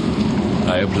animation.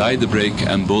 I applied the brake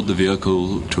and brought the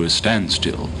vehicle to a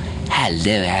standstill.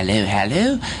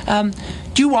 Hello.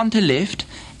 Do you want a lift?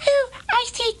 Oh, I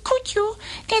see, could you?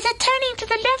 There's a turning to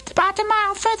the left about a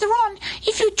mile further on.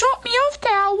 If you drop me off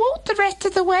there, I'll walk the rest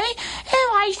of the way.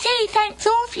 Oh, I say, thanks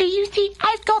awfully. You see,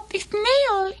 I've got this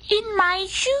nail in my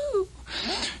shoe.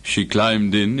 She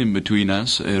climbed in between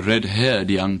us, a red-haired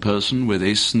young person with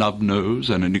a snub nose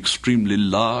and an extremely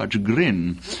large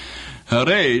grin.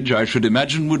 Her age, I should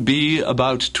imagine, would be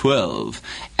about 12.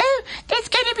 Oh, there's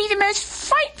going to be the most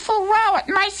frightful row at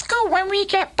my school when we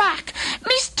get back.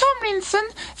 Miss Tomlinson,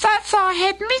 that's our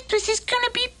head mistress, is going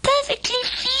to be perfectly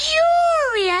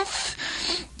furious.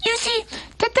 You see,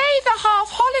 today's a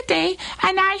half-holiday,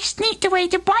 and I sneaked away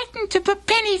to Brighton to put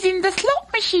pennies in the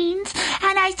slot machines,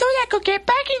 and I thought I could get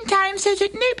back in time so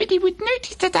that nobody would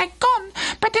notice that I'd gone,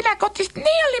 but then I got this nail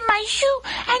in my shoe,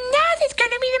 and now there's going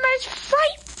to be the most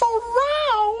frightful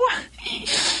row.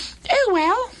 Oh,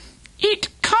 well, it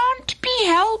can't be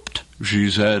helped,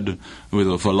 she said,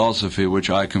 with a philosophy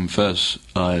which I confess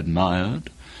I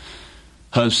admired.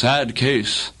 Her sad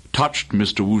case touched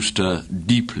Mr. Wooster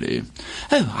deeply.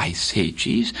 Oh, I say,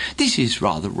 Jeeves, this is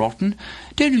rather rotten.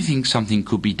 Don't you think something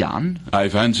could be done? I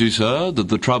fancy, sir, that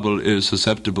the trouble is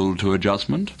susceptible to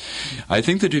adjustment. I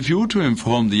think that if you were to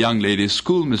inform the young lady's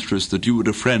schoolmistress that you were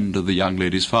a friend of the young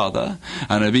lady's father,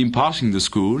 and had been passing the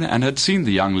school, and had seen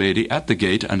the young lady at the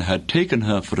gate, and had taken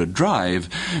her for a drive,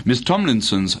 Miss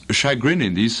Tomlinson's chagrin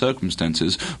in these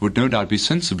circumstances would no doubt be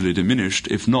sensibly diminished,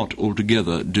 if not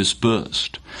altogether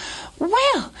dispersed.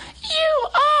 Well, you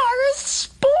are a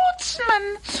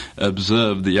sportsman,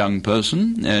 observed the young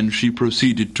person, and she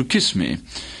proceeded to kiss me,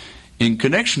 in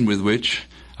connection with which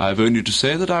I have only to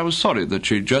say that I was sorry that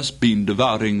she had just been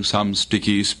devouring some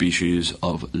sticky species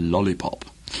of lollipop.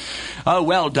 Oh,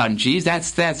 well done, Jeeves.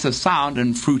 That's a sound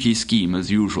and fruity scheme, as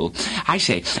usual. I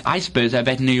say, I suppose I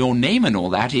better know your name and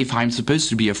all that, if I'm supposed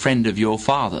to be a friend of your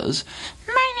father's.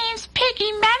 My name's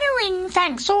Peggy Mannering,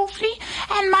 thanks awfully,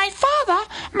 and my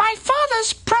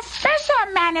father's Professor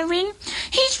Mannering.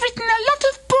 He's written a lot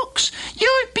of books.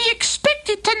 You would be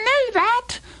expected to know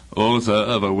that. Author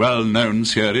of a well-known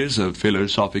series of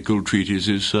philosophical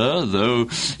treatises, sir, though,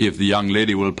 if the young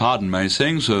lady will pardon my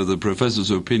saying so, the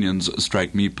professor's opinions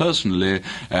strike me personally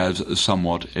as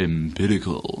somewhat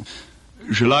empirical.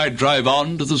 Shall I drive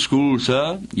on to the school,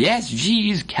 sir? Yes,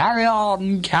 Jeeves, carry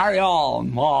on.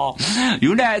 Oh,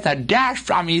 you know, it's a dash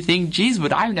crummy thing, Jeeves,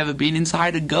 but I've never been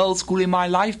inside a girls' school in my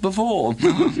life before.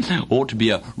 Ought to be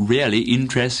a really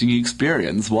interesting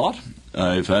experience, what?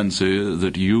 I fancy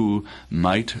that you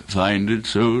might find it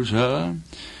so, sir.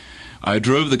 I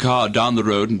drove the car down the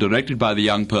road and, directed by the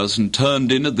young person, turned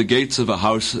in at the gates of a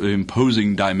house of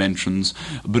imposing dimensions,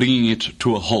 bringing it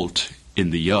to a halt in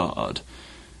the yard.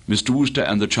 Mr. Wooster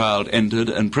and the child entered,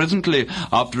 and presently,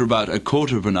 after about a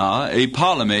quarter of an hour, a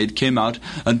parlour-maid came out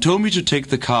and told me to take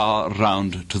the car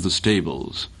round to the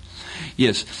stables.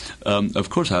 Yes, of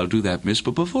course I'll do that, miss,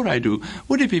 but before I do,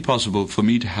 would it be possible for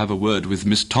me to have a word with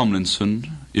Miss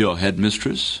Tomlinson, your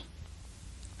headmistress?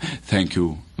 Thank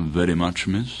you very much,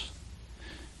 miss.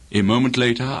 A moment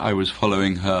later, I was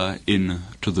following her in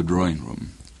to the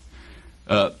drawing-room.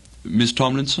 Miss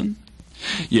Tomlinson?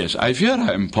 Yes, I fear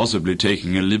I am possibly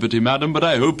taking a liberty, madam, but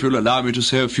I hope you'll allow me to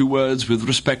say a few words with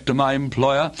respect to my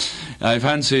employer. I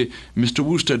fancy Mr.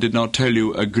 Wooster did not tell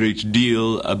you a great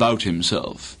deal about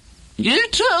himself. You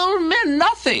told me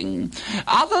nothing,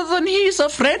 other than he's a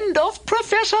friend of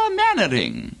Professor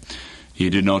Mannering. He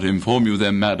did not inform you,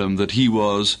 then, madam, that he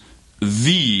was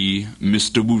the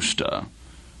Mr. Wooster.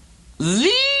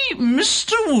 The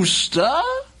Mr. Wooster?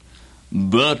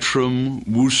 Bertram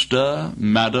Wooster,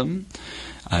 madam.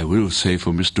 I will say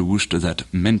for Mr. Wooster that,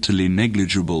 mentally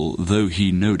negligible though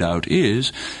he no doubt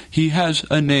is, he has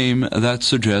a name that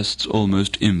suggests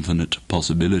almost infinite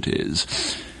possibilities.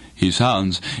 He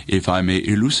sounds, if I may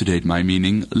elucidate my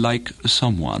meaning, like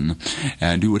someone,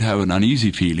 and you would have an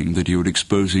uneasy feeling that you were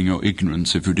exposing your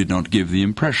ignorance if you did not give the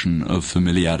impression of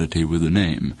familiarity with the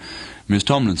name. Miss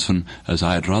Tomlinson, as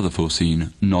I had rather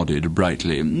foreseen, nodded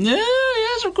brightly.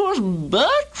 Yes, of course,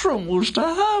 Bertram Wooster.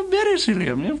 How very silly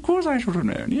of me. Of course I should have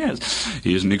known, yes.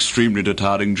 He is an extremely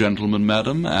retiring gentleman,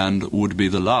 madam, and would be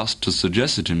the last to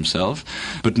suggest it himself.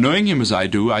 But knowing him as I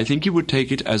do, I think he would take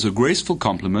it as a graceful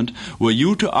compliment were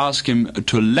you to ask him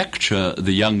to lecture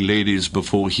the young ladies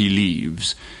before he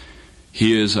leaves.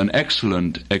 He is an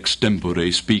excellent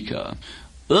extempore speaker.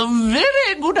 A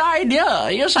very good idea.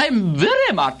 Yes, I'm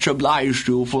very much obliged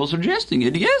to you for suggesting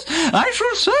it. Yes, I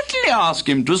shall certainly ask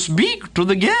him to speak to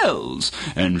the girls.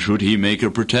 And should he make a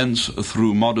pretense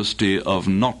through modesty of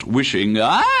not wishing,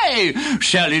 I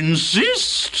shall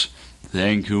insist.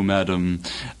 Thank you, madam.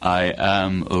 I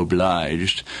am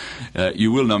obliged.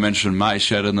 You will not mention my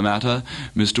share in the matter.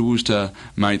 Mr. Wooster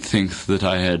might think that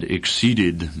I had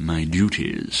exceeded my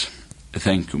duties.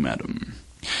 Thank you, madam.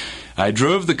 I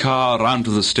drove the car round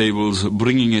to the stables,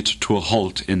 bringing it to a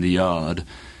halt in the yard.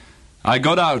 I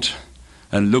got out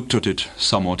and looked at it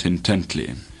somewhat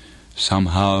intently.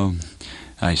 Somehow,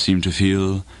 I seemed to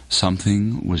feel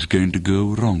something was going to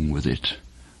go wrong with it.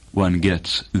 One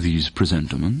gets these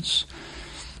presentiments.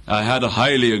 I had a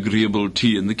highly agreeable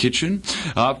tea in the kitchen,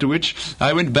 after which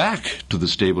I went back to the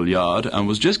stable yard and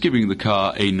was just giving the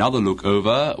car another look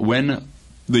over when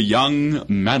the young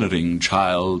Mannering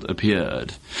child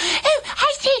appeared. Oh,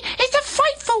 I see. It's a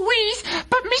frightful wheeze,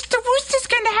 but Mr. Wooster's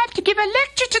going to have to give a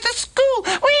lecture to the school.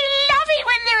 We love it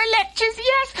when there are lectures,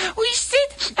 yes. We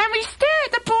sit and we stare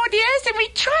at the poor dears and we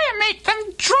try and make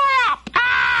them dry up.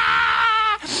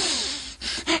 Ah!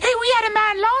 Hey, we had a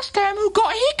man last term who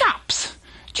got hiccups.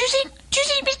 Do you think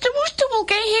Mr. Wooster will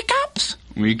get hiccups?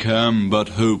 We can but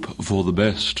hope for the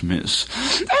best, miss.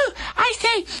 Oh, I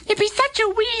say, it'd be such a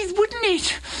wheeze, wouldn't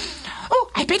it? Oh,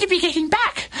 I better be getting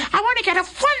back. I want to get a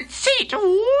front seat.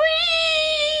 Whee!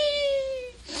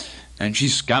 And she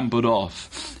scampered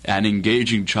off, an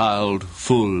engaging child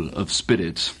full of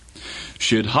spirits.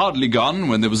 She had hardly gone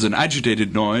when there was an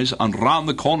agitated noise, and round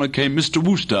the corner came Mr.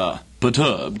 Wooster,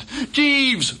 perturbed.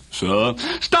 "Jeeves, sir."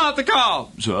 "Start the car,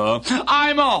 sir."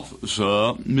 "I'm off,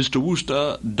 sir." Mr.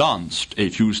 Wooster danced a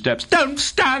few steps. "Don't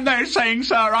stand there saying,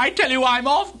 sir. I tell you I'm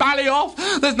off, bally off.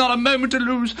 There's not a moment to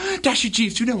lose. Dash it,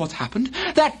 Jeeves, do you know what's happened?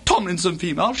 That Tomlinson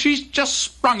female, she's just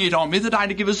sprung it on me that I'm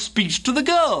to give a speech to the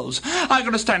girls. I've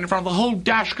got to stand in front of the whole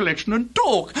Dash collection and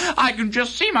talk. I can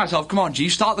just see myself. Come on,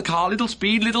 Jeeves, start the car. Little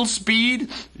speed, little speed."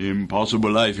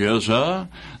 "Impossible life here, sir.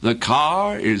 The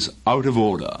car is out of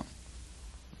order."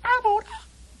 Out of order?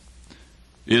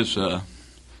 "Yes, sir.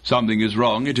 Something is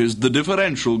wrong. It is the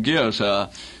differential gear, sir.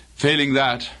 Failing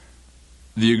that,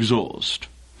 the exhaust."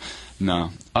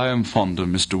 Now, I am fond of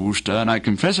Mr. Wooster, and I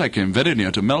confess I came very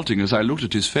near to melting as I looked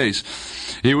at his face.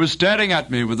 He was staring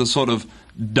at me with a sort of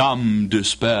dumb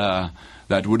despair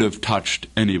that would have touched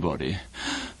anybody.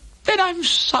 "Then I'm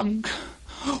sunk.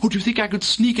 Or do you think I could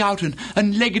sneak out and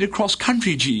leg it across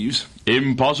country, Jeeves?"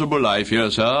 "Impossible life here,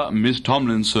 sir. Miss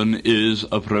Tomlinson is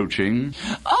approaching."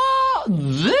 "Ah,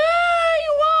 there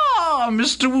you are,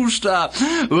 Mr. Wooster.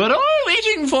 We're all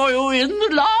waiting for you in the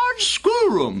large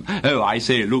schoolroom." "Oh, I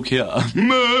say, look here."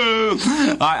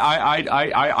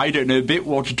 I don't know a bit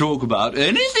what to talk about.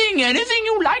 Anything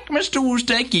you like, Mr.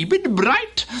 Wooster. Keep it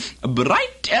bright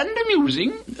and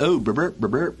amusing." "Oh, bright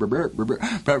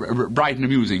and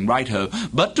amusing, right-ho.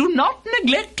 But do not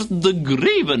neglect the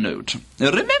graver note.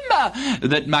 Remember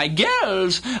that my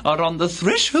girls are on the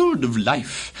threshold of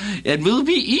life and will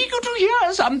be eager to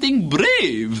hear something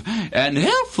brave and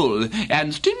helpful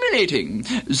and stimulating,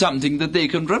 something that they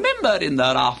can remember in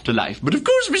their afterlife. But of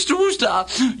course, Mr. Wooster,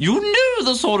 you know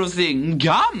the sort of thing.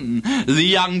 Come, the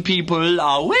young people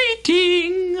are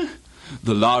waiting."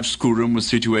 The large schoolroom was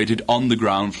situated on the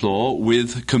ground floor,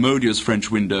 with commodious French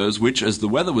windows, which, as the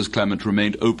weather was clement,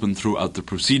 remained open throughout the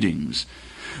proceedings.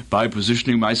 By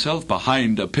positioning myself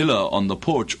behind a pillar on the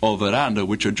porch or veranda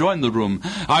which adjoined the room,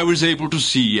 I was able to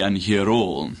see and hear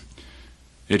all.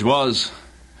 It was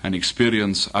an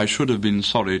experience I should have been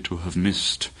sorry to have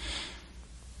missed.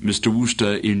 Mr.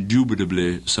 Wooster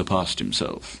indubitably surpassed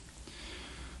himself.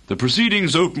 The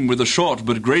proceedings opened with a short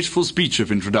but graceful speech of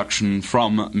introduction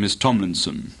from Miss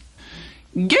Tomlinson.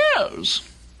 "Girls,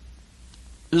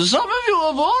 some of you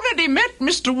have already met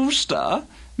Mr. Wooster,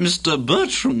 Mr.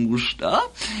 Bertram Wooster,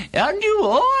 and you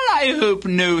all, I hope,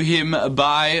 know him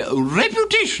by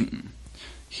reputation."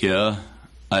 Here,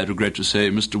 I regret to say,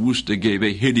 Mr. Wooster gave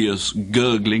a hideous,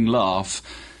 gurgling laugh,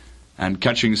 and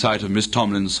catching sight of Miss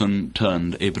Tomlinson,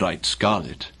 turned a bright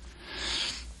scarlet.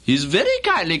 "He's very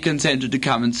kindly consented to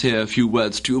come and say a few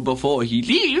words to you before he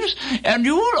leaves, and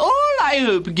you will all, I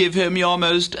hope, give him your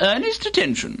most earnest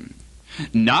attention.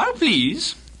 Now,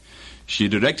 please." She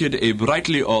directed a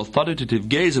brightly authoritative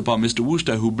gaze upon Mr.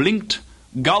 Wooster, who blinked,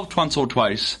 gulped once or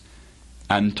twice,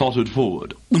 and tottered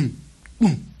forward.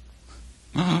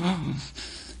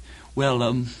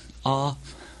 "Well,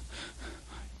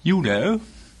 you know,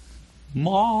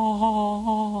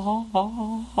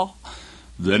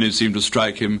 Then it seemed to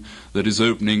strike him that his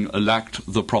opening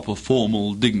lacked the proper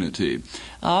formal dignity.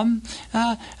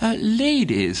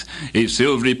 Ladies. A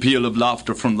silvery peal of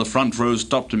laughter from the front row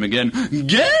stopped him again.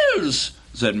 "Girls!"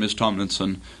 said Miss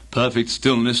Tomlinson. Perfect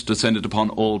stillness descended upon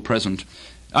all present.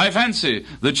 I fancy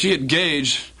that she had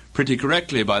gauged pretty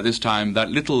correctly by this time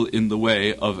that little in the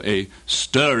way of a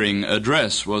stirring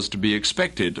address was to be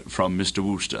expected from Mr.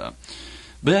 Wooster.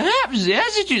 Perhaps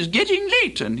as it is getting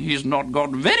late and he's not got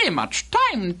very much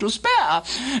time to spare,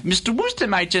 Mr. Wooster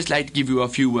might just like to give you a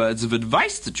few words of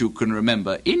advice that you can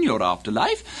remember in your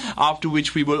afterlife, after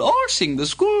which we will all sing the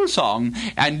school song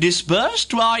and disperse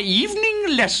to our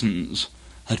evening lessons.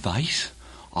 Advice?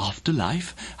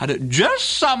 Afterlife? And just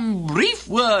some brief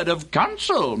word of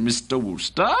counsel, Mr.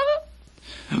 Wooster?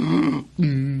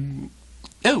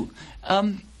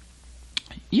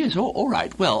 Yes, all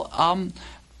right. Well,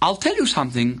 I'll tell you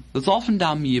something that's often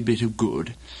done me a bit of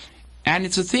good, and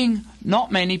it's a thing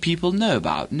not many people know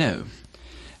about, no.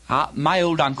 My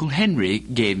old Uncle Henry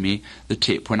gave me the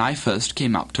tip when I first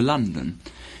came up to London.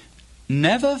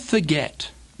 Never forget,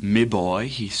 me boy,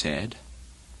 he said,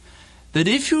 that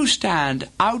if you stand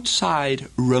outside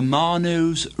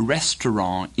Romano's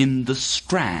restaurant in the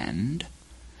Strand,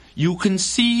 you can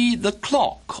see the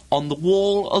clock on the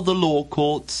wall of the law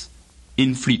courts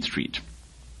in Fleet Street.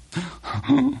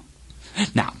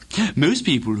 Now, most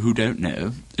people who don't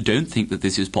know don't think that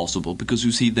this is possible because,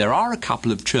 you see, there are a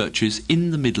couple of churches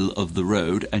in the middle of the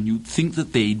road and you'd think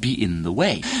that they'd be in the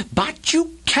way. But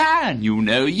you can, you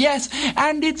know, yes,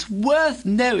 and it's worth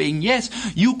knowing, yes.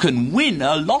 You can win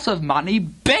a lot of money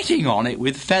betting on it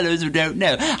with fellows who don't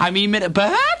know. I mean,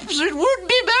 perhaps it would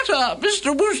be better,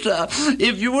 Mr. Wooster,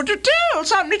 if you were to tell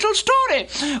some little story.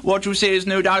 What you say is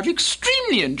no doubt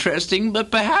extremely interesting,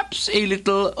 but perhaps a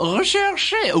little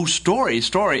recherché. Oh, story,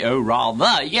 oh,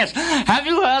 rather, yes. Have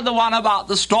you heard the one about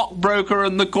the stockbroker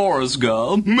and the chorus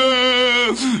girl?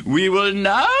 We will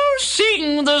now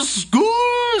sing the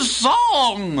school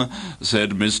song,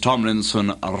 said Miss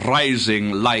Tomlinson,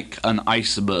 rising like an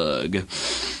iceberg.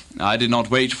 I did not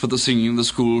wait for the singing of the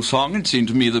school song. It seemed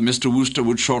to me that Mr. Wooster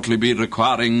would shortly be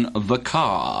requiring the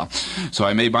car, so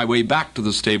I made my way back to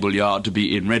the stable yard to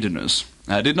be in readiness.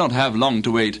 I did not have long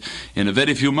to wait. In a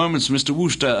very few moments Mr.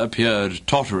 Wooster appeared,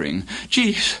 tottering.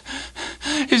 Jeeves,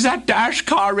 is that dash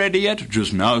car ready yet?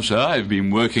 Just now, sir. I've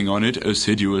been working on it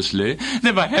assiduously.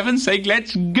 Then, for heaven's sake,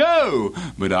 let's go.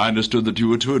 But I understood that you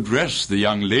were to address the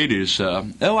young ladies, sir.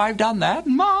 Oh, I've done that.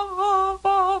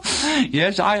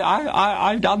 Yes,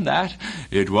 I've done that.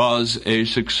 It was a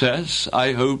success,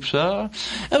 I hope, sir.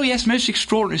 Oh, yes, most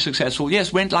extraordinarily successful.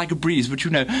 Yes, went like a breeze, but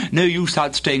you know, no use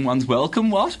outstaying one's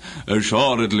welcome, what?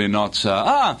 Assuredly not, sir.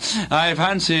 I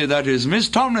fancy that is Miss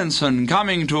Tomlinson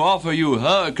coming to offer you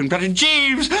her congratulations.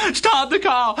 Jeeves, start the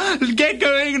car. Get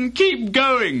going and keep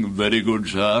going. Very good,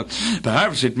 sir.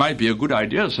 Perhaps it might be a good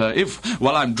idea, sir, if,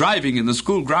 while I'm driving in the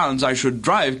school grounds, I should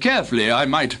drive carefully. I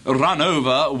might run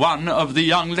over one of the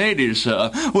young ladies,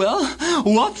 sir. Well,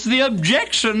 what's the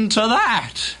objection to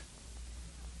that?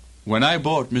 When I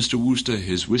bought Mr. Wooster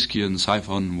his whiskey and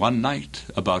siphon one night,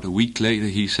 about a week later,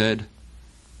 he said,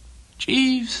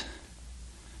 Jeeves,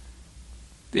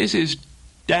 this is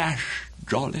dash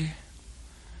jolly.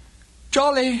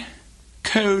 Jolly,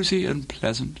 cosy and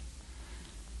pleasant.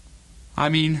 I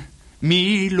mean,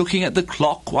 me looking at the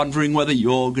clock, wondering whether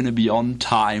you're going to be on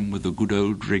time with the good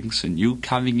old drinks, and you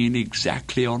coming in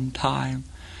exactly on time,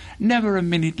 never a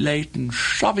minute late, and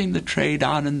shoving the tray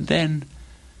down, and then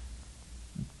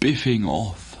biffing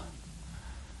off.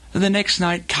 And the next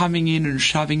night coming in and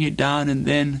shoving it down, and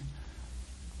then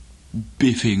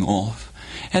biffing off.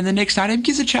 And the next night it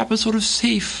gives a chap a sort of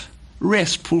safe,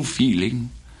 restful feeling.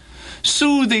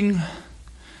 Soothing.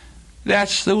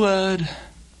 That's the word.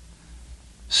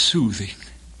 Soothing.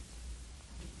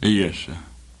 Yes, sir.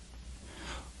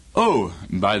 Oh,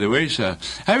 by the way, sir,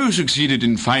 have you succeeded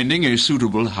in finding a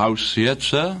suitable house yet,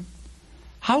 sir?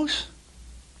 House?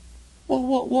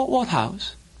 What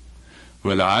house?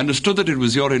 Well, I understood that it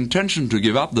was your intention to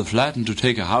give up the flat and to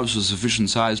take a house of sufficient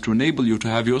size to enable you to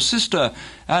have your sister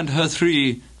and her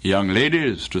 3 young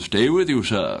ladies to stay with you,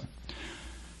 sir.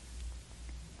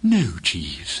 No,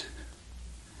 Jeeves.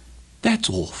 That's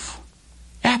off.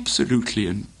 Absolutely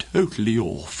and totally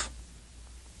off.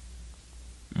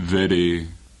 Very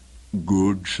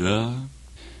good, sir.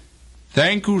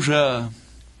 Thank you, sir.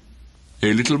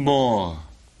 A little more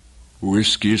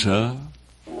whiskey, sir.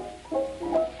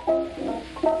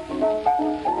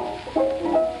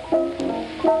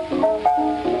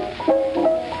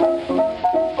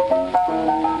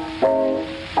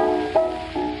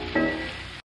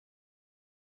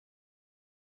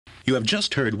 You have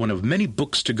just heard one of many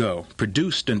books to go,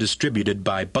 produced and distributed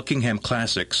by Buckingham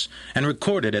Classics and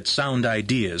recorded at Sound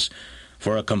Ideas.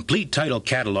 For a complete title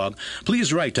catalog,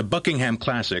 please write to Buckingham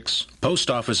Classics, Post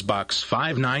Office Box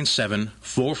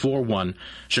 597-441,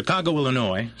 Chicago,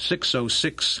 Illinois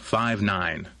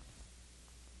 60659.